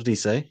 What did he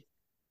say?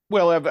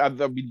 Well, I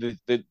mean,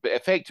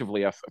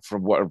 effectively,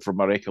 from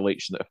my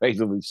recollection, it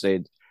effectively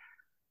said,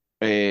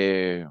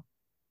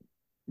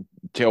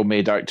 "Tell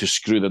Medak to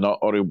screw the nut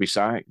or he'll be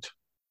sacked."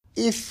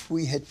 If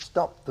we had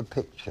stopped the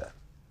picture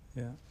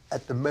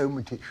at the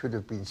moment it should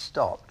have been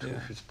stopped,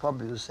 which was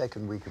probably the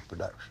second week of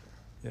production,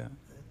 there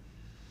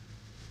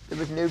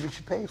was nobody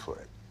to pay for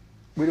it.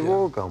 We'd have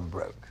all gone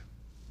broke.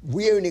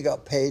 We only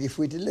got paid if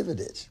we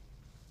delivered it.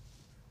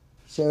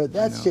 So at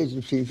that stage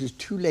of things, it was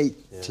too late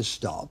to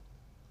stop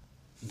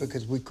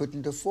because we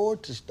couldn't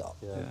afford to stop.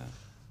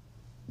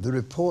 The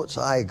reports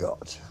I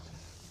got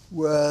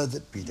were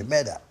that Peter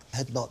Medak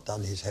had not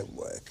done his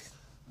homework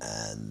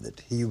and that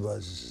he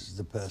was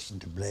the person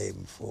to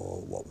blame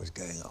for what was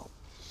going on.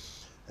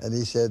 And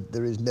he said,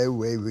 "There is no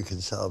way we can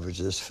salvage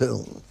this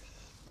film."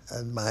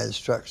 And my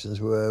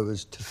instructions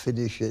was to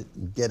finish it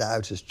and get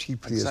out as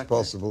cheaply as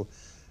possible,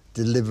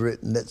 deliver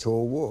it, and let's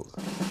all walk.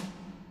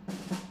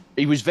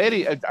 He was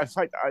very. In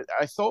fact,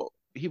 I thought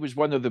he was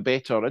one of the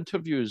better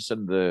interviews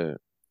in the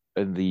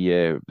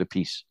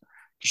piece.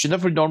 You should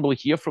never normally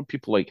hear from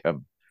people like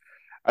him.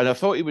 And I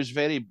thought he was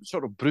very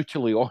sort of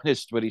brutally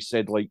honest, where he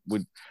said, like,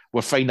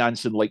 we're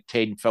financing like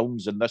 10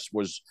 films, and this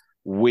was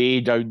way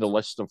down the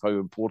list of how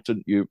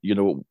important it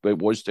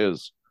was to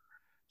us.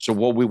 So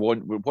all we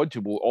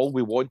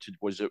wanted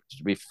was it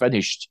to be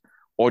finished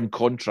on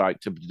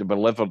contract to be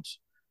delivered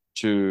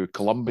to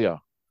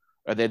Columbia,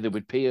 and then they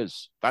would pay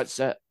us. That's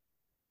it.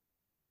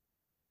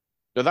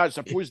 Now, I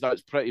suppose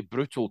that's pretty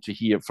brutal to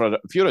hear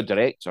if you're a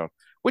director,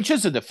 which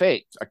is in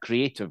effect a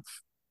creative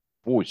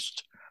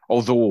post,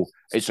 although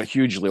it's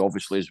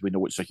obviously, as we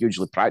know, it's a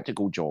hugely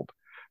practical job,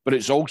 but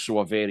it's also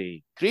a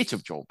very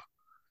creative job.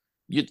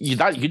 You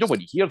don't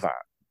want to hear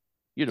that.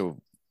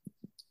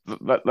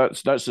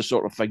 That's the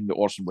sort of thing that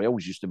Orson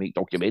Welles used to make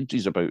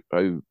documentaries about,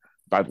 how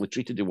badly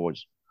treated he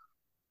was.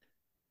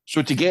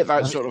 So to get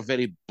that sort of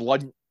very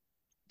blunt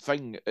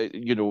thing,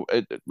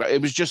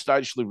 it was just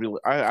actually really,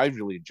 I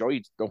really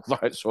enjoyed all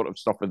that sort of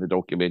stuff in the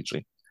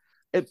documentary.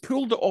 It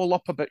pulled it all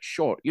up a bit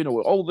short.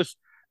 All this,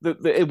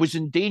 it was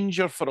in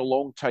danger for a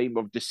long time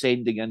of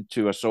descending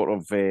into a sort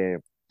of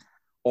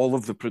all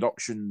of the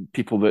production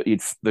people that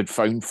they'd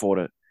found for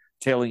it,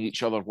 telling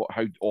each other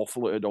how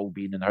awful it had all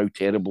been and how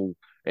terrible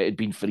it had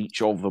been for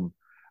each of them,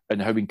 and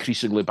how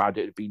increasingly bad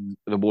it had been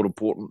the more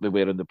important they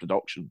were in the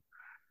production.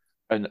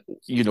 And,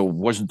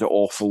 wasn't it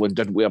awful, and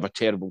didn't we have a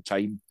terrible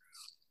time?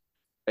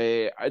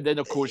 And then,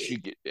 of course,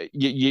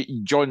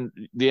 John,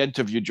 the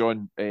interview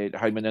John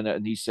Hyman in it,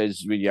 and he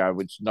says, we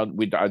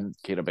didn't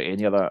care about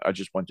any of that. I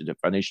just wanted it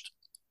finished.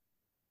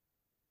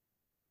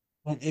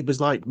 It was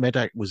like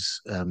Medak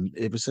was.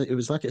 It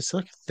was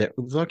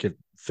like a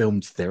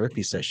filmed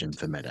therapy session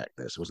for Medak.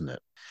 This wasn't it?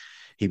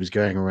 He was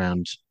going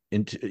around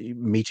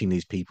meeting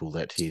these people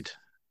that he'd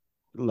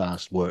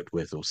last worked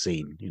with or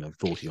seen,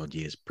 40 odd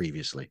years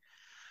previously.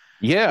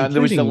 Yeah, and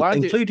there was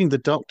including the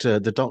doctor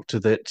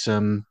that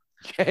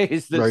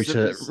Yes, wrote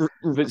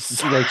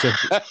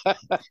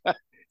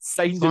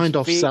signed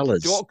off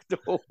Sellers. Doctor.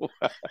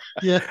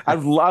 Yeah, I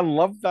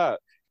love that.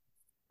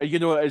 You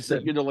know, it's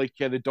like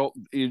the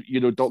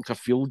Dr.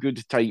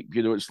 Feelgood type.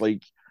 You know, it's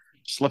like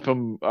slip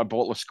him a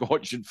bottle of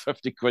scotch and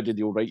 50 quid, and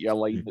he'll write you a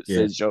line that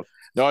says,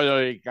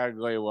 "No, he can't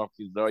go to work.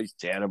 He's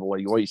terrible.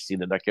 You always see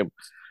the nick him."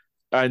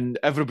 And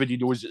everybody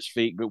knows it's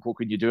fake, but what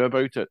can you do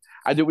about it?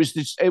 And it was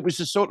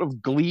the sort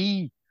of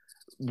glee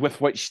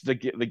with which the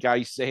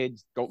guy said,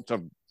 Dr.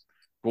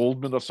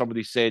 Goldman or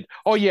somebody said,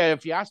 "Oh yeah,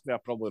 if you ask me, I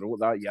probably wrote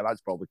that. Yeah,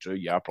 that's probably true.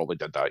 Yeah, I probably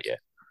did that. Yeah."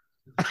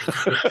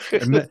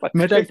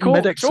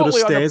 Medak sort of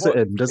stares at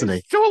him, doesn't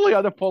he? Totally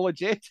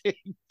unapologetic.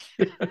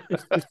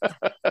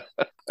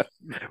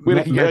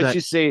 As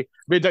you say,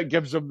 Medak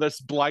gives him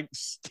this blank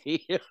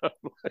stare.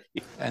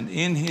 And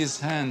in his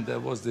hand there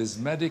was this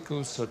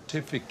medical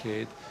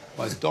certificate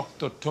by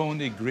Dr.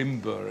 Tony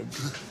Grimberg,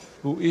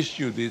 who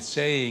issued it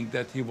saying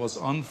that he was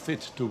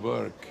unfit to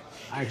work.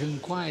 I can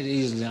quite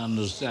easily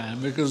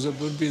understand, because it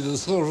would be the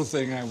sort of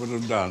thing I would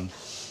have done.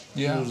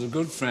 Yeah. He was a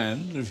good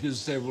friend. If you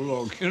say,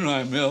 well, look,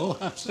 I'm ill,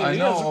 I say, I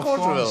know, yes, of course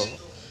I will.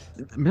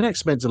 Medak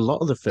spends a lot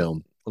of the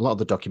film, a lot of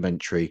the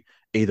documentary,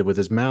 either with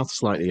his mouth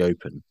slightly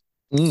open,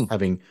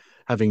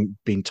 having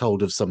been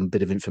told of some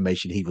bit of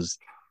information he was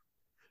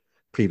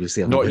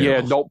previously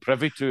not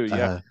privy to.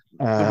 Yeah,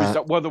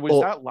 there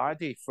was that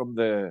laddie from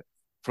the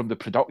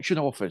production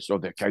office or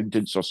the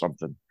accountants or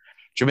something. Do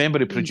you remember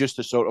he produced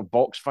a sort of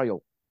box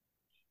file?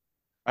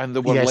 And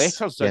there were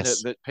letters in it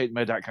that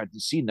Medak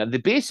hadn't seen. And they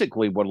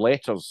basically were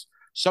letters,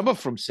 some are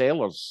from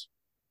Sellers,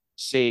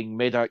 saying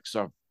Medak's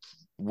a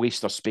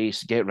waste of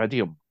space, get rid of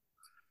him.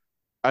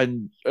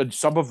 And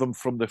some of them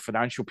from the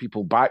financial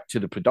people back to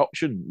the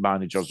production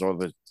managers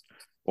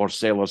or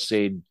Sellers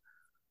saying,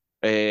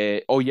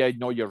 oh yeah,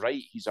 no, you're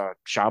right, he's a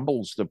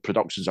shambles, the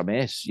production's a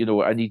mess,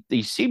 and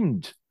he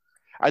seemed...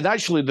 And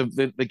actually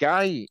the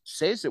guy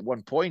says at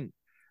one point,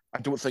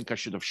 I don't think I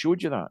should have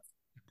showed you that.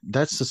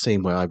 That's the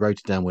scene where I wrote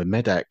it down, where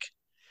Medak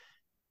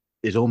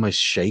is almost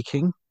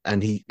shaking,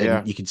 and you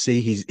can see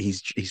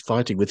he's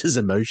fighting with his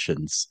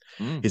emotions,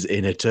 his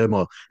inner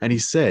turmoil, and he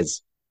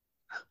says,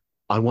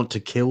 "I want to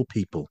kill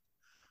people,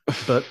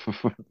 but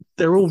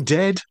they're all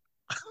dead."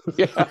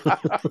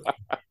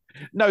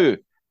 Now,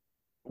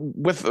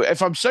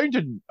 if I'm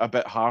sounding a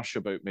bit harsh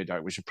about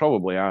Medak, which I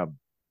probably am,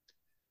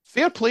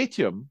 fair play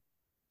to him.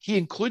 He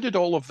included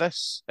all of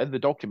this in the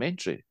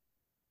documentary.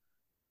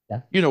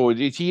 Yeah.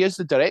 He is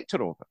the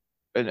director of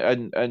it.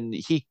 And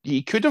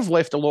he could have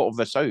left a lot of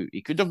this out.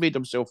 He could have made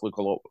himself look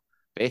a lot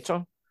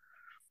better.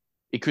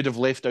 He could have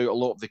left out a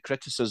lot of the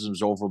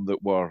criticisms of him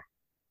that were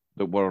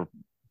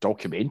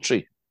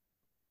documentary,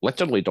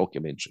 literally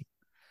documentary.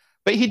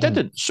 But he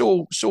didn't.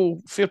 So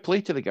fair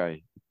play to the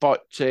guy.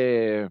 But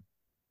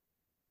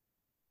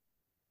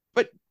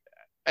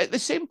at the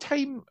same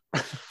time,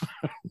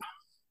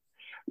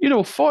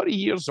 40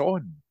 years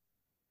on,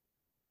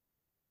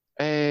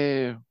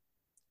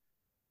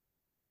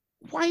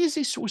 why is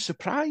he so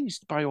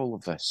surprised by all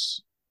of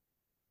this?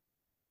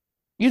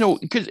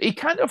 Because he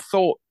kind of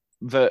thought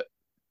that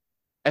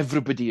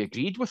everybody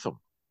agreed with him.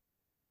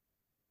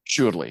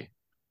 Surely.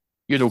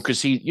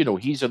 Because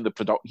he's in the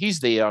production, he's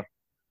there,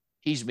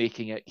 he's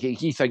making it,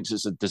 he thinks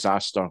it's a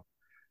disaster.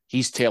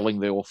 He's telling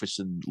the office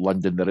in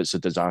London that it's a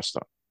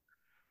disaster.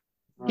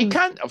 He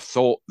can't have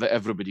thought that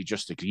everybody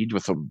just agreed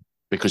with him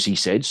because he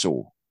said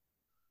so.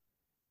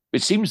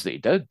 It seems they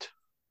did.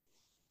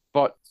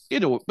 But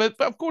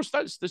but of course,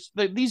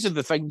 these are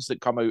the things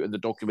that come out in the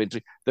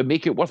documentary that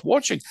make it worth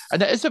watching.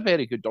 And it is a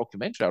very good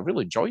documentary. I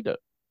really enjoyed it.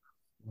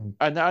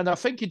 And I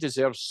think he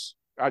deserves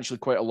actually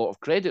quite a lot of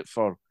credit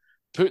for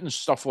putting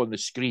stuff on the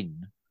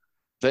screen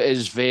that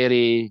is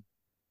very,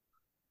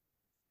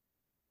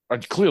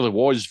 and clearly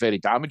was very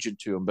damaging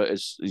to him, but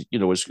is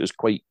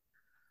quite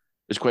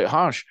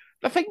harsh.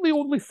 I think the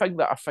only thing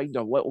that I find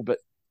a little bit,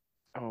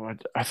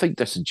 I think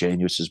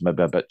disingenuous is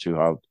maybe a bit too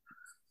hard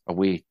a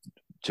way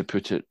to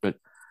put it, but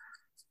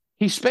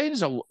he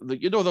spends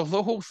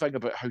the whole thing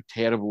about how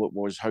terrible it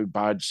was, how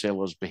bad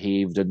Sellers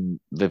behaved, and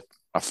a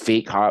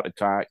fake heart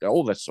attack,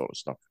 all this sort of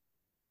stuff.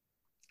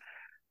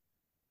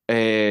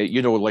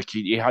 Like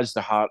he has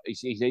the heart.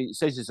 He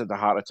says he's had the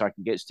heart attack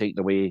and gets taken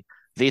away.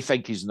 They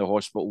think he's in the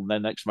hospital, and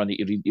then next minute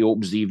he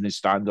opens the Evening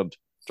Standard,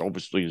 which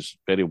obviously is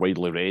very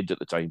widely read at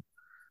the time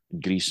in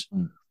Greece.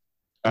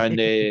 And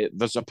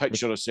there's a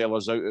picture of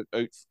Sellers out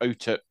at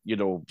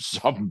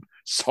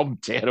some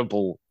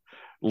terrible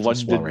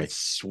London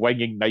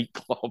swinging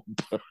nightclub.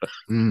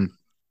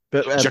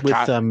 But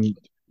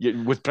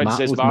with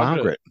Princess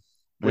Margaret.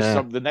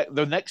 With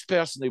the next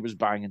person he was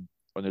banging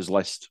on his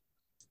list.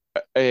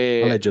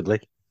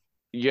 Allegedly.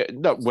 Yeah,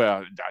 no,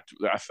 well,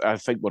 I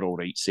think we're all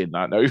right saying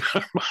that now.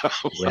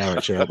 Yeah,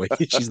 actually, aren't we?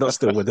 She's not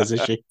still with us,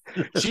 is she?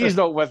 She's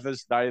not with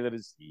us, neither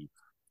is he.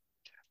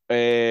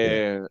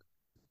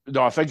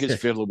 No, I think it's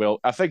fairly well.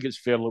 I think it's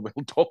fairly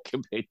well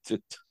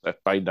documented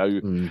by now.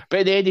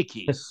 But in any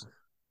case,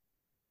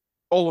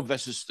 all of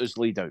this is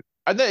laid out,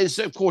 and that is,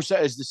 of course,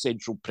 that is the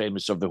central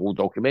premise of the whole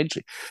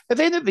documentary. And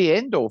then at the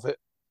end of it,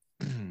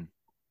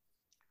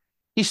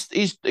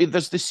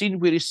 There's the scene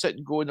where he's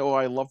sitting going, "Oh,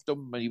 I loved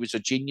him and he was a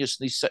genius,"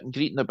 and he's sitting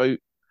greeting about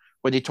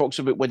when he talks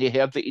about when he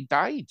heard that he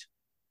died.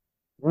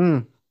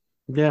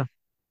 Yeah,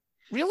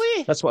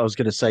 Really? that's what I was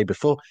going to say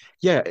before.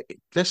 Yeah,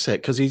 that's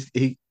it. Because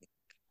he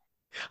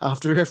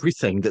after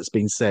everything that's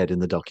been said in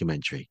the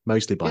documentary,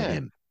 mostly by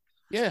him,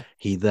 Yeah.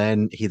 he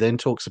then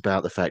talks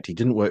about the fact he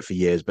didn't work for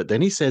years, but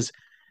then he says,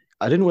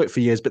 "I didn't work for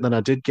years, but then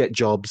I did get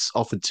jobs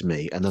offered to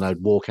me, and then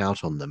I'd walk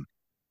out on them."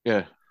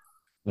 Yeah.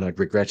 And I'd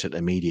regret it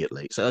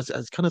immediately. So I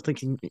was kind of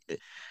thinking,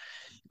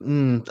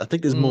 I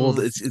think there's more.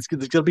 There's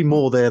got to be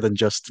more there than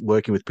just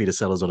working with Peter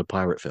Sellers on a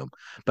pirate film.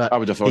 But I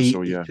would have thought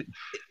so. Yeah.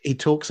 He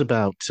talks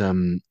about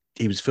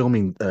he was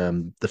filming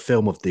the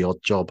film of The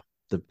Odd Job,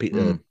 the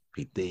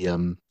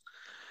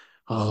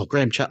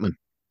Graham Chapman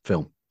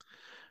film,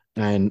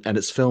 and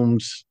it's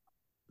filmed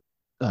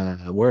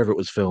wherever it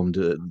was filmed.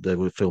 They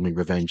were filming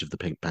Revenge of the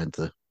Pink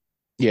Panther.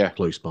 Yeah,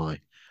 close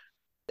by,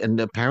 and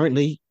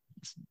apparently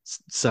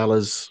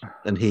Sellers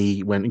and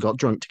he went and got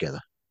drunk together,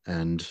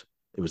 and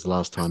it was the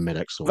last time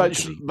Medak saw him.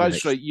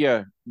 That's right,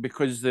 yeah,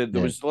 because there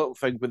was a little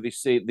thing where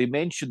they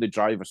mentioned the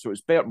driver, so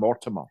it's Bert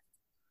Mortimer.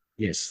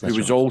 Yes, who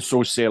was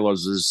also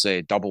Sellers'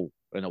 double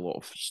in a lot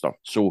of stuff.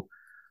 So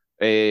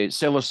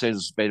Sellers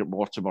says Bert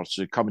Mortimer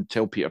to come and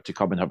tell Peter to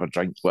come and have a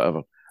drink,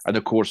 whatever. And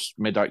of course,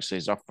 Medak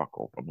says, "Oh, fuck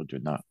off, I'm not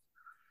doing that."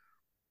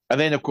 And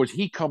then, of course,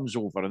 he comes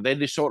over, and then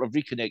they sort of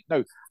reconnect.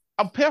 Now,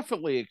 I'm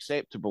perfectly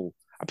accepting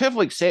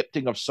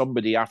of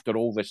somebody after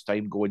all this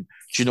time going,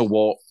 "Do you know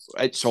what?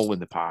 It's all in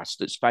the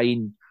past. It's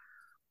fine."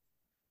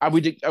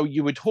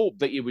 You would hope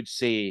that he would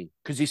say,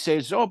 because he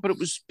says, "Oh, but it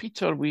was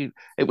Peter.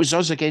 It was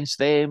us against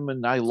them,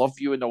 and I love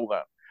you and all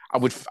that."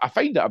 I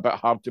find it a bit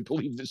hard to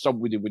believe that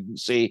somebody wouldn't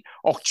say,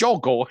 "Oh,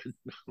 jog on."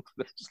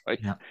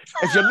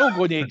 If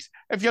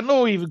you're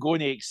not even going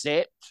to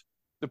accept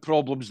the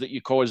problems that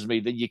you caused me,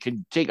 then you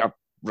can take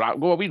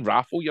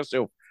raffle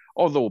yourself.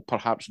 Although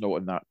perhaps not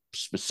in that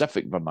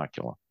specific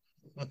vernacular.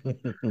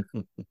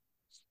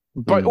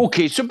 But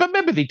okay, but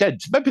maybe they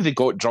did. Maybe they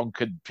got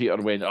drunk and Peter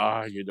went,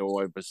 I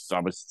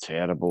was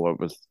terrible.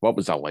 What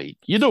was I like?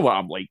 You know what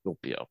I'm like, though,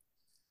 Peter.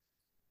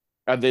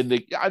 And then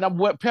I'm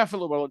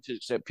perfectly willing to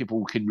accept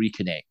people can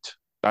reconnect.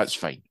 That's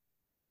fine.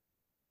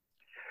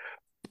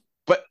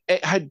 But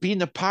it had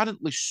been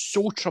apparently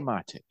so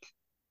traumatic,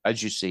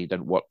 as you say,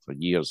 didn't work for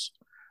years,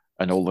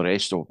 and all the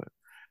rest of it,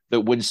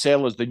 that when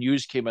the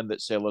news came in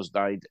that Sellers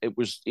died,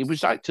 he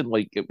was acting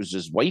like it was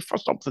his wife or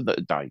something that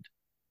had died.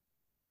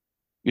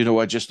 He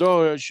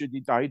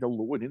died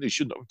alone, and he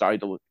shouldn't have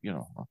died alone,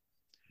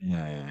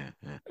 Yeah,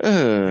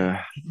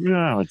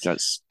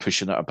 that's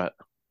pushing it a bit.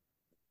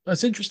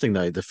 That's interesting,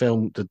 though,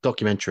 the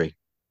documentary.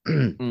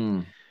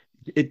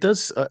 It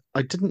does,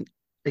 I didn't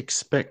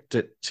expect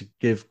it to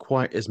give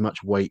quite as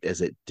much weight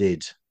as it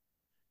did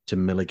to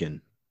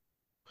Milligan.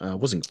 I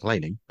wasn't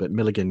complaining, but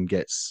Milligan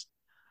gets...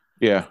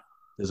 Yeah.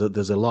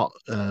 There's a lot.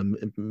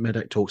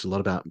 Medak talks a lot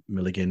about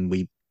Milligan.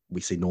 We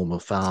see Norma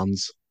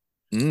Farns.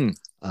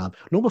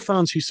 Norma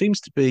Farns, who seems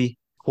to be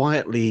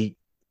quietly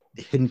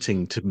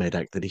hinting to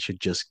Medak that he should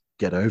just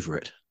get over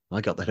it.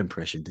 I got that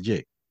impression. Did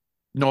you?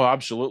 No,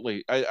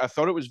 absolutely. I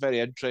thought it was very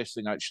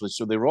interesting, actually.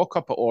 So they rock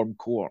up at Orm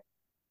Court.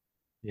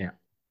 Yeah.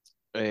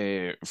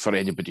 For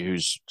anybody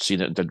who's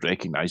seen it and didn't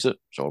recognise it,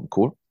 it's Orm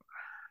Court.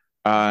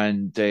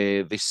 And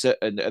they sit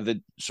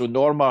in so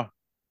Norma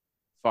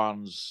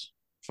Farns,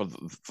 for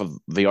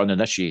the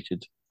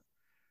uninitiated,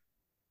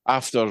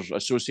 after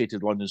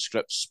Associated London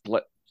Scripts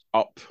split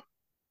up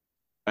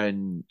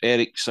and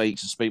Eric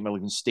Sykes and Spike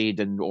Milligan stayed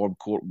in Orm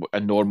Court,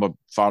 and Norma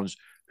Farns,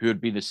 who had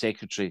been the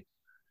secretary,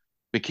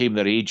 became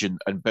their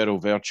agent, and Beryl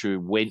Virtue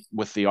went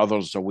with the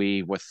others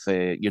away with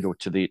they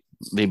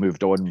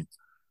moved on.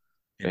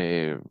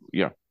 And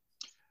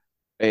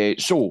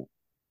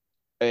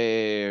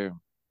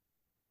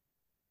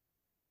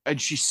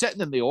she's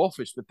sitting in the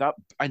office with that,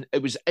 and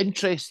it was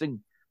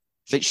interesting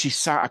that she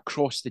sat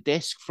across the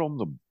desk from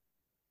them.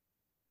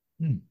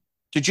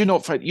 Did you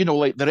not find,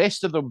 like the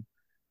rest of them,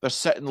 they're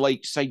sitting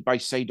like side by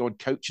side on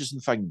couches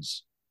and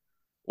things,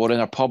 or in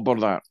a pub or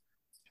that.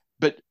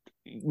 But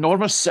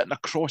Norma's sitting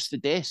across the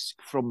desk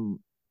from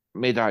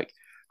Medak.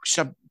 It's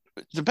a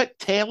bit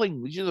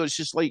telling, it's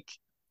just like,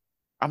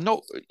 I'm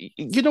not,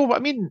 you know what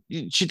I mean?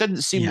 She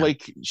didn't seem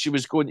like she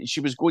was going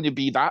to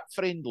be that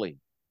friendly.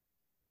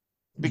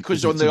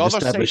 Because on the other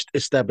side,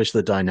 established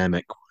the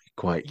dynamic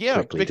quite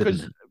quickly,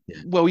 didn't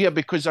it?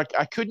 Because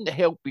I couldn't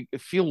help but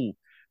feel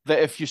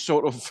that if you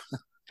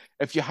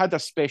if you had a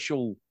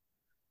special,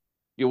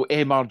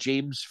 MR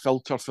James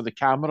filter for the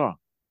camera,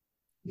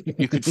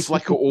 you could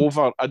flick it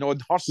over, and on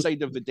her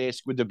side of the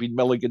desk would have been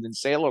Milligan and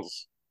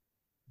Sellers.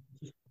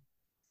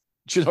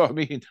 Do you know what I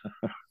mean?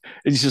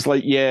 It's just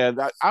like,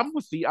 I'm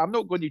with the. I'm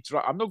not going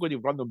to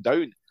run them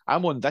down.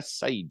 I'm on this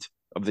side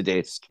of the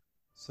desk.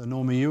 So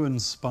Norma, you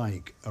and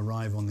Spike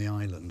arrive on the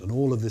island, and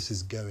all of this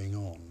is going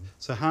on.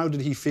 So how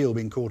did he feel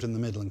being caught in the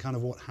middle, and kind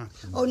of what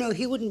happened? Oh no,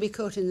 he wouldn't be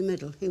caught in the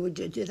middle.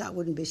 That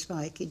wouldn't be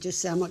Spike. He'd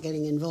just say, "I'm not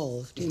getting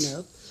involved,"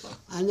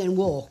 and then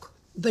walk.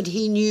 But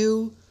he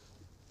knew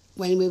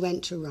when we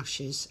went to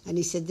Rush's, and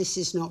he said, "This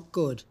is not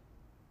good."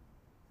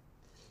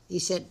 He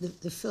said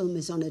the film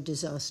is on a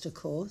disaster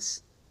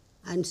course,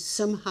 and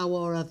somehow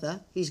or other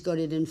he's got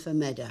it in for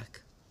Medak.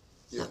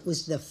 Yeah. That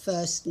was the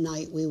first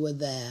night we were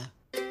there.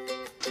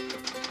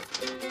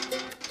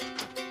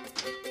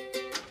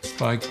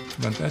 Spike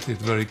went at it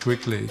very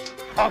quickly.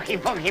 Pokey,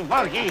 pokey,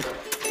 pokey!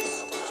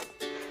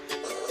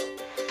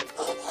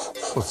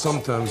 But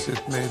sometimes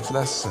it made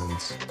less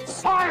sense.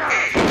 Fire!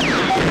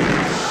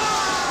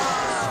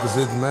 Because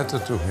it didn't matter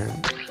to him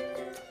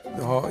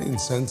how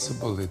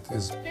insensible it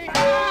is.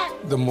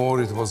 The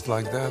more it was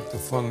like that, the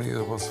funnier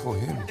it was for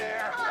him.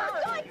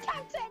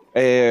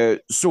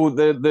 So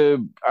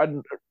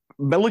and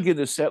Milligan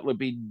has certainly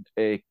been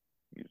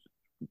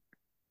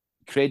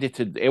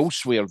credited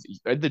elsewhere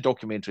in the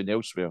documentary and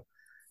elsewhere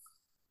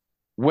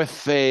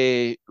with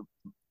at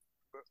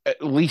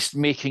least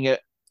making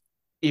it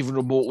even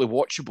remotely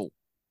watchable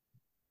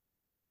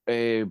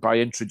by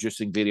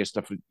introducing various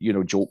different,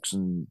 jokes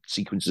and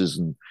sequences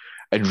and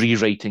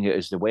rewriting it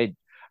as they went.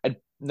 And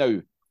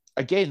now,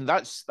 again,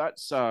 that's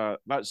a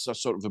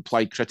sort of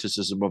implied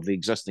criticism of the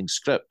existing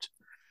script.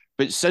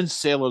 But since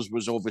Sellers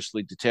was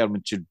obviously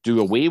determined to do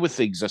away with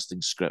the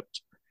existing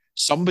script,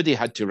 somebody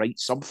had to write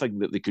something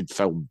that they could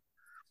film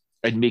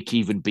and make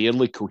even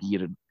barely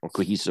coherent or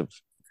cohesive.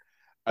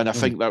 And I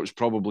think that was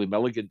probably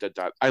Milligan did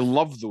that. I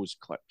love those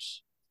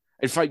clips.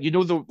 In fact,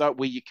 that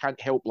way you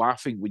can't help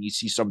laughing when you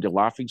see somebody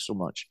laughing so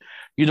much.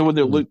 When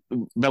they look,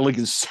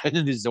 Milligan's sitting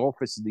in his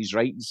office and he's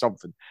writing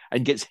something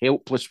and gets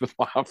helpless with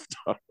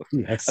laughter.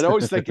 Yes. And I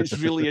always think it's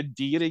really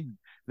endearing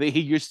that he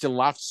used to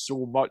laugh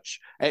so much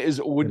at his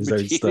own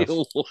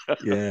material.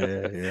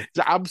 Yeah.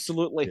 He's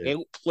absolutely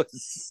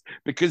helpless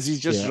because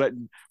he's just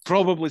written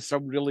probably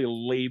some really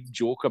lame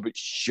joke about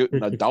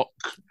shooting a duck.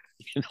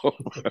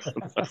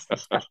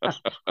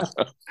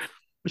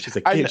 Which is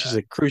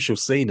a crucial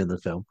scene in the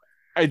film.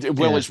 It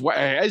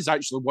is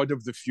actually one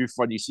of the few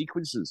funny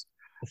sequences,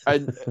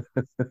 and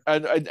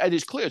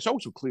it's clear. It's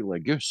also clearly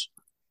a goose.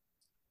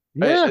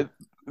 Yeah.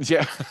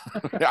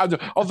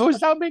 Although is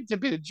that meant to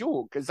be a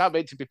joke? Is that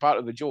meant to be part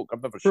of the joke? I'm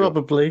never sure.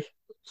 Probably.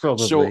 So,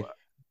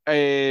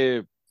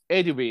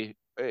 anyway,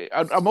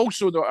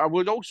 I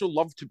would also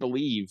love to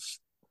believe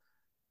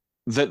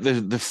that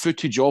the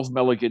footage of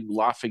Milligan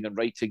laughing and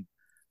writing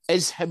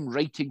is him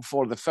writing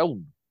for the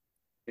film.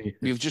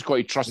 You've just got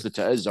to trust that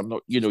it is. I'm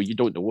not, you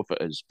don't know if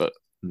it is, but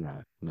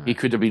no. He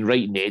could have been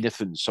writing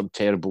anything, some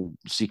terrible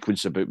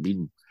sequence about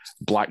being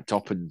blacked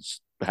up and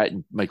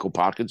hitting Michael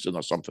Parkinson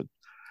or something.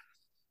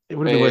 It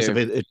would have been worse if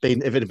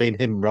it had been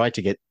him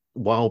writing it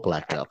while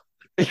blacked up.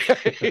 Is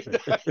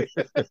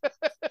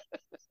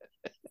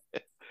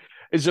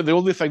it the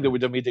only thing that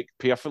would have made it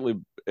perfectly?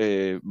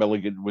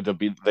 Milligan would have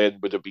been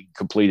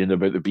complaining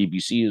about the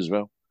BBC as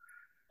well.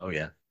 Oh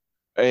yeah.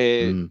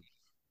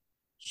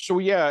 So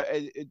yeah,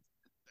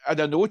 and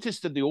I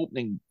noticed in the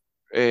opening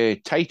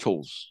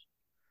titles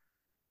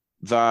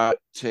that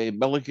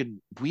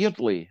Milligan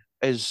weirdly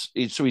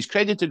he's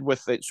credited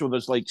with it. So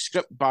there's like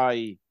script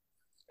by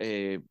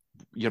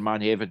your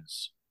man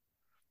Evans,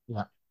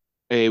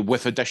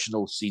 with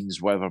additional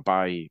scenes, whether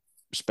by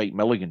Spike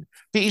Milligan,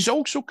 but he's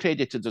also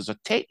credited as a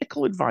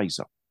technical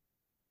advisor.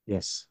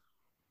 Yes,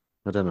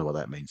 I don't know what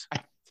that means.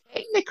 A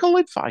technical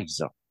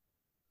advisor.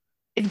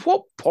 In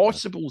what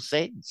possible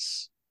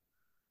sense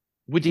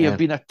would he have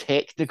been a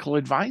technical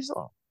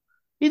advisor?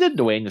 He didn't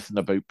know anything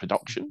about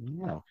production.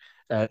 No,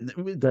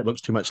 that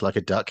looks too much like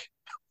a duck.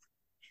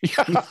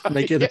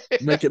 make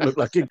it look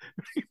like a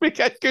make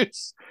it good.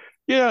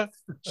 Yeah.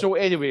 So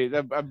anyway,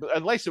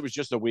 unless it was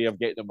just a way of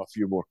getting him a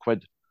few more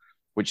quid,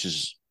 which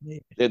is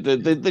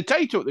the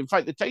title. In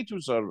fact, the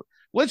titles are.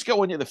 Let's get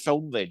on to the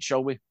film then,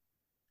 shall we?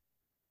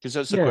 Because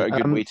that's quite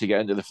a good way to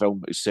get into the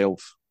film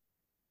itself.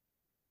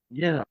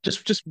 Yeah.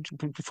 Just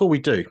before we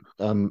do,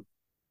 I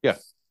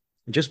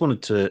just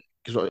wanted to,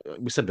 because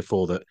we said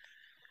before that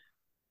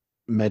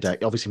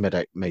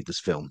Medak made this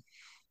film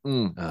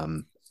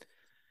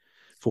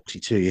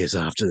 42 years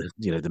after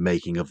the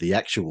making of the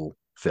actual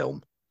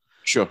film.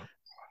 Sure.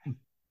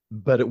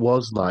 But it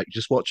was like,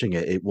 just watching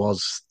it, it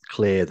was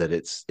clear that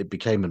it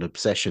became an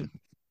obsession.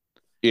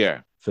 Yeah.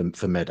 For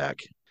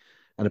Medak.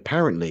 And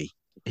apparently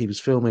he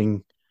was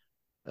filming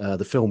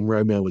the film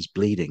Romeo Was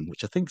Bleeding,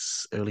 which I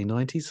think's early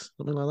 90s,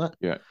 something like that.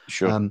 Yeah,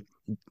 sure.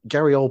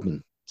 Gary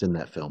Oldman's in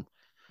that film.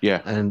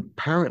 Yeah. And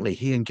apparently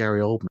he and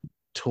Gary Oldman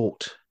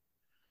talked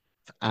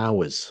for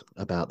hours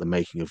about the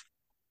making of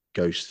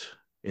Ghost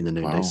in the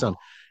Noonday Sun,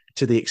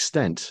 to the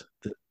extent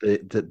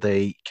that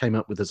they came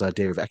up with this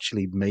idea of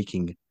actually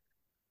making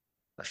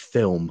a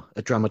film,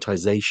 a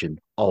dramatization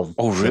of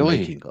the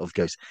making of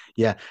Ghost.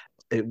 Yeah,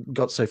 it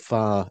got so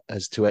far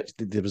as to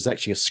there was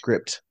actually a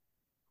script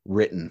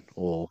written,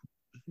 or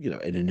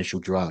an initial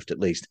draft at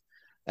least,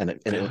 and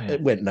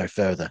it went no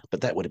further.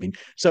 But that would have been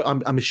so.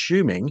 I'm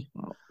assuming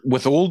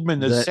with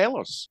Oldman as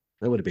Sellers,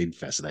 that would have been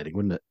fascinating,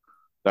 wouldn't it?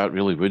 That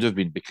really would have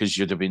been, because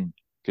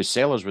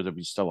Sellers would have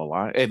been still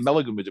alive.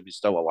 Milligan would have been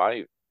still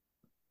alive.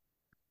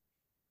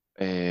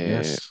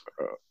 Yes.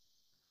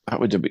 That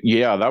would have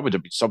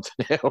been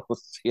something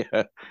else.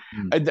 Yeah.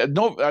 And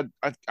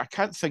I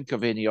can't think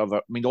of any other.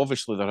 I mean,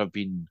 obviously there have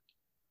been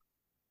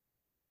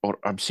or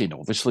I'm saying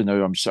obviously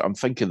now, I'm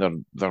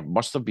thinking there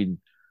must have been.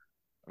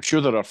 I'm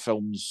sure there are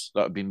films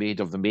that have been made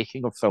of the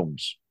making of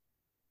films.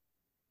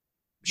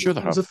 I'm sure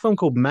there was a film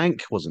called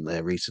Mank, wasn't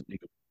there, recently?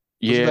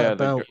 Wasn't that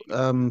about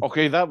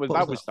okay, that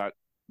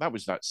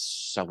was that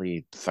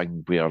silly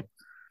thing where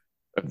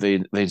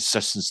the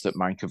insistence that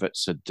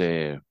Mankiewicz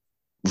had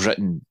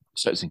written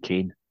Citizen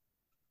Kane,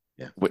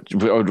 which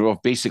or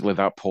basically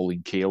that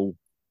Pauline Kael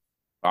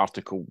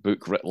article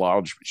book writ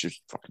large, which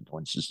is fucking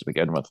nonsense to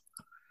begin with.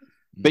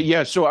 But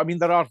yeah, so I mean,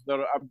 there are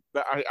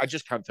I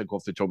just can't think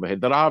off the top of my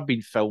head. There have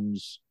been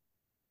films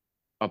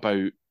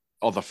about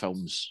other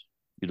films,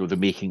 the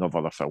making of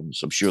other films.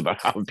 I'm sure there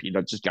have been.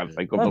 I just can't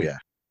think of them. Yeah,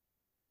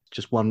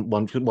 just one.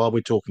 While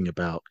we're talking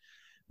about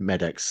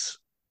Medek's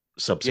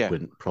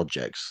subsequent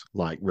projects,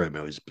 like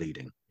Romeo is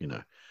Bleeding,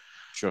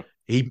 Sure.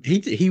 He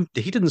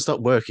didn't stop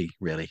working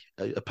really,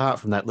 apart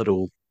from that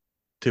little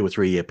 2 or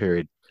 3 year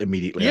period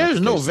immediately. Yeah,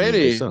 he's no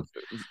very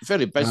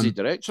busy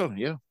director.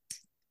 Yeah.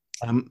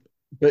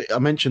 But I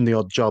mentioned The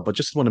Odd Job. I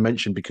just want to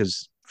mention,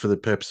 because for the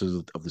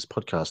purposes of this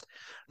podcast,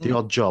 The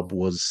Odd Job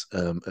was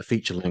a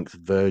feature-length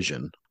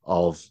version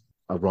of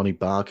a Ronnie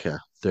Barker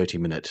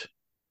 30-minute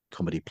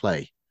comedy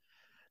play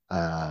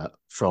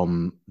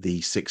from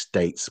the 6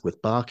 Dates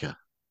with Barker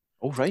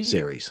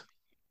series.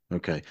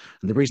 Okay.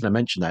 And the reason I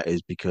mention that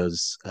is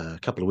because a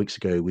couple of weeks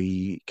ago,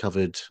 we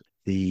covered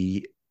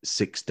the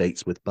 6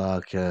 Dates with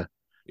Barker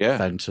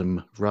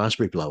Phantom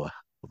Raspberry Blower.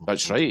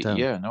 That's right.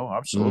 Yeah, no,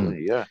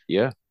 absolutely.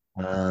 Yeah.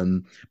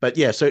 But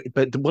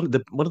one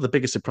of the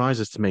biggest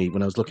surprises to me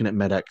when I was looking at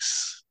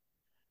Medek's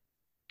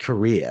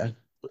career,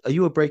 are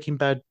you a Breaking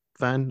Bad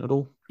fan at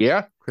all?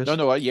 Yeah, Chris?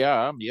 No, I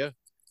am. Yeah.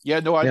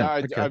 No,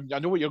 okay. I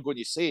know what you're going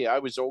to say.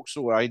 I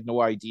had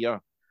no idea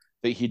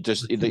that he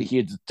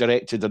had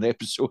directed an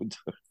episode.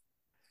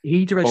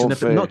 He directed an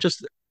episode,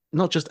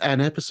 not just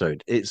an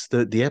episode. It's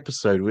the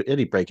episode.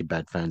 Any Breaking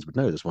Bad fans would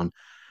know this one.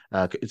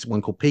 It's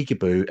one called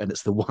Peekaboo, and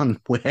it's the one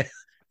where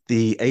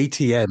the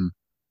ATM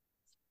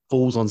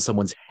falls on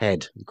someone's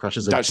head and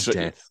crushes them to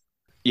death.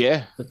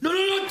 Yeah.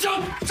 No,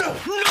 don't.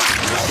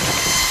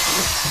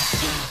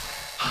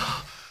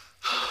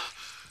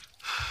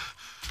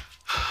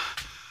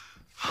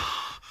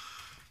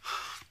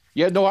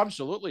 Yeah, no,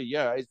 absolutely.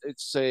 Yeah,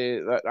 it's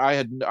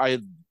I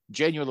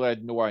genuinely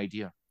had no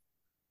idea.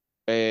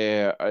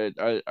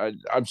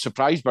 I'm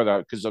surprised by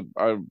that, because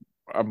I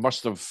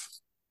must have,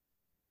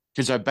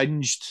 because I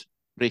binged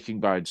Breaking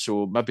Bad,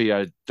 so maybe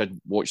I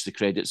didn't watch the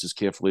credits as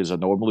carefully as I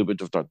normally would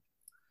have done.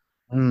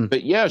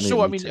 But yeah, so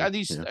I mean, and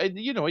he's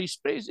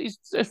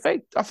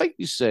effect. I think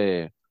he's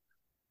still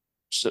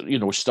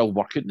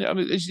working. I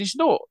mean,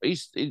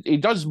 he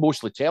does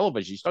mostly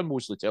television. He's done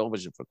mostly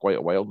television for quite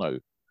a while now,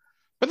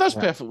 but that's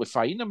perfectly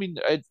fine. I mean,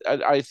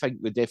 I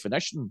think the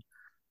definition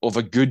of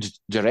a good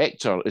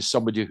director is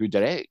somebody who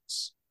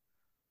directs.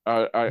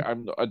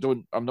 I'm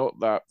not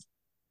that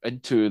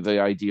into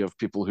the idea of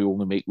people who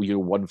only make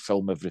one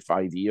film every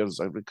 5 years.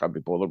 I can't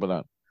be bothered with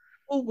that.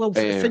 Well,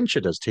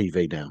 Fincher does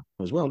TV now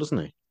as well, doesn't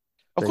he?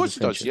 Of course he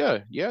does. Yeah,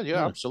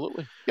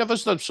 absolutely. Yeah,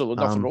 there's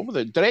absolutely nothing wrong with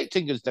it.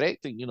 Directing is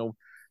directing. You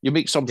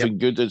make something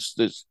good. It's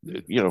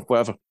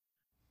whatever.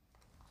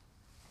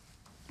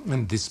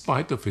 And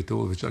despite of it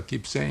all, which I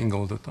keep saying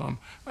all the time,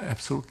 I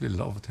absolutely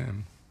loved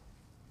him.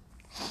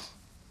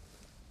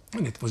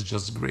 And it was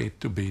just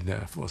great to be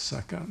there for a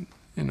second,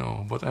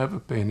 whatever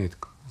pain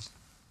it caused.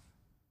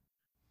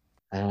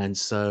 And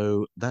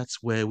so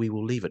that's where we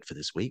will leave it for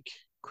this week.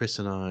 Chris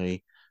and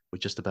I were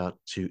just about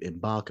to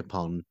embark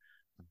upon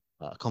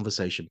a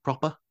conversation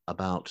proper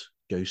about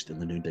Ghost in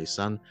the Noonday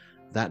Sun.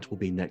 That will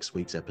be next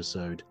week's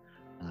episode.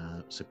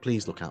 So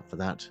please look out for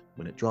that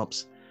when it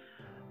drops.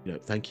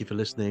 Thank you for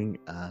listening.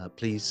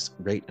 Please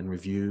rate and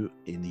review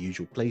in the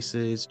usual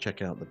places.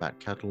 Check out the back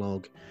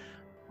catalogue.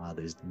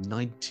 There's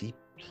 90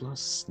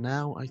 plus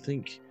now, I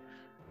think.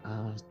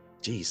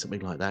 Something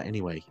like that.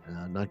 Anyway,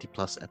 90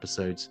 plus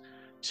episodes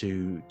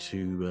to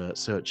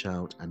search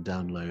out and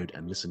download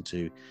and listen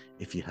to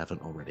if you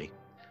haven't already.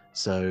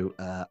 So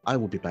I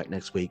will be back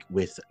next week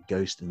with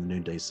Ghost in the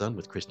Noonday Sun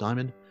with Chris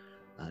Diamond.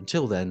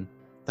 Until then,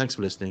 thanks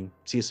for listening.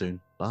 See you soon.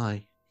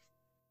 Bye.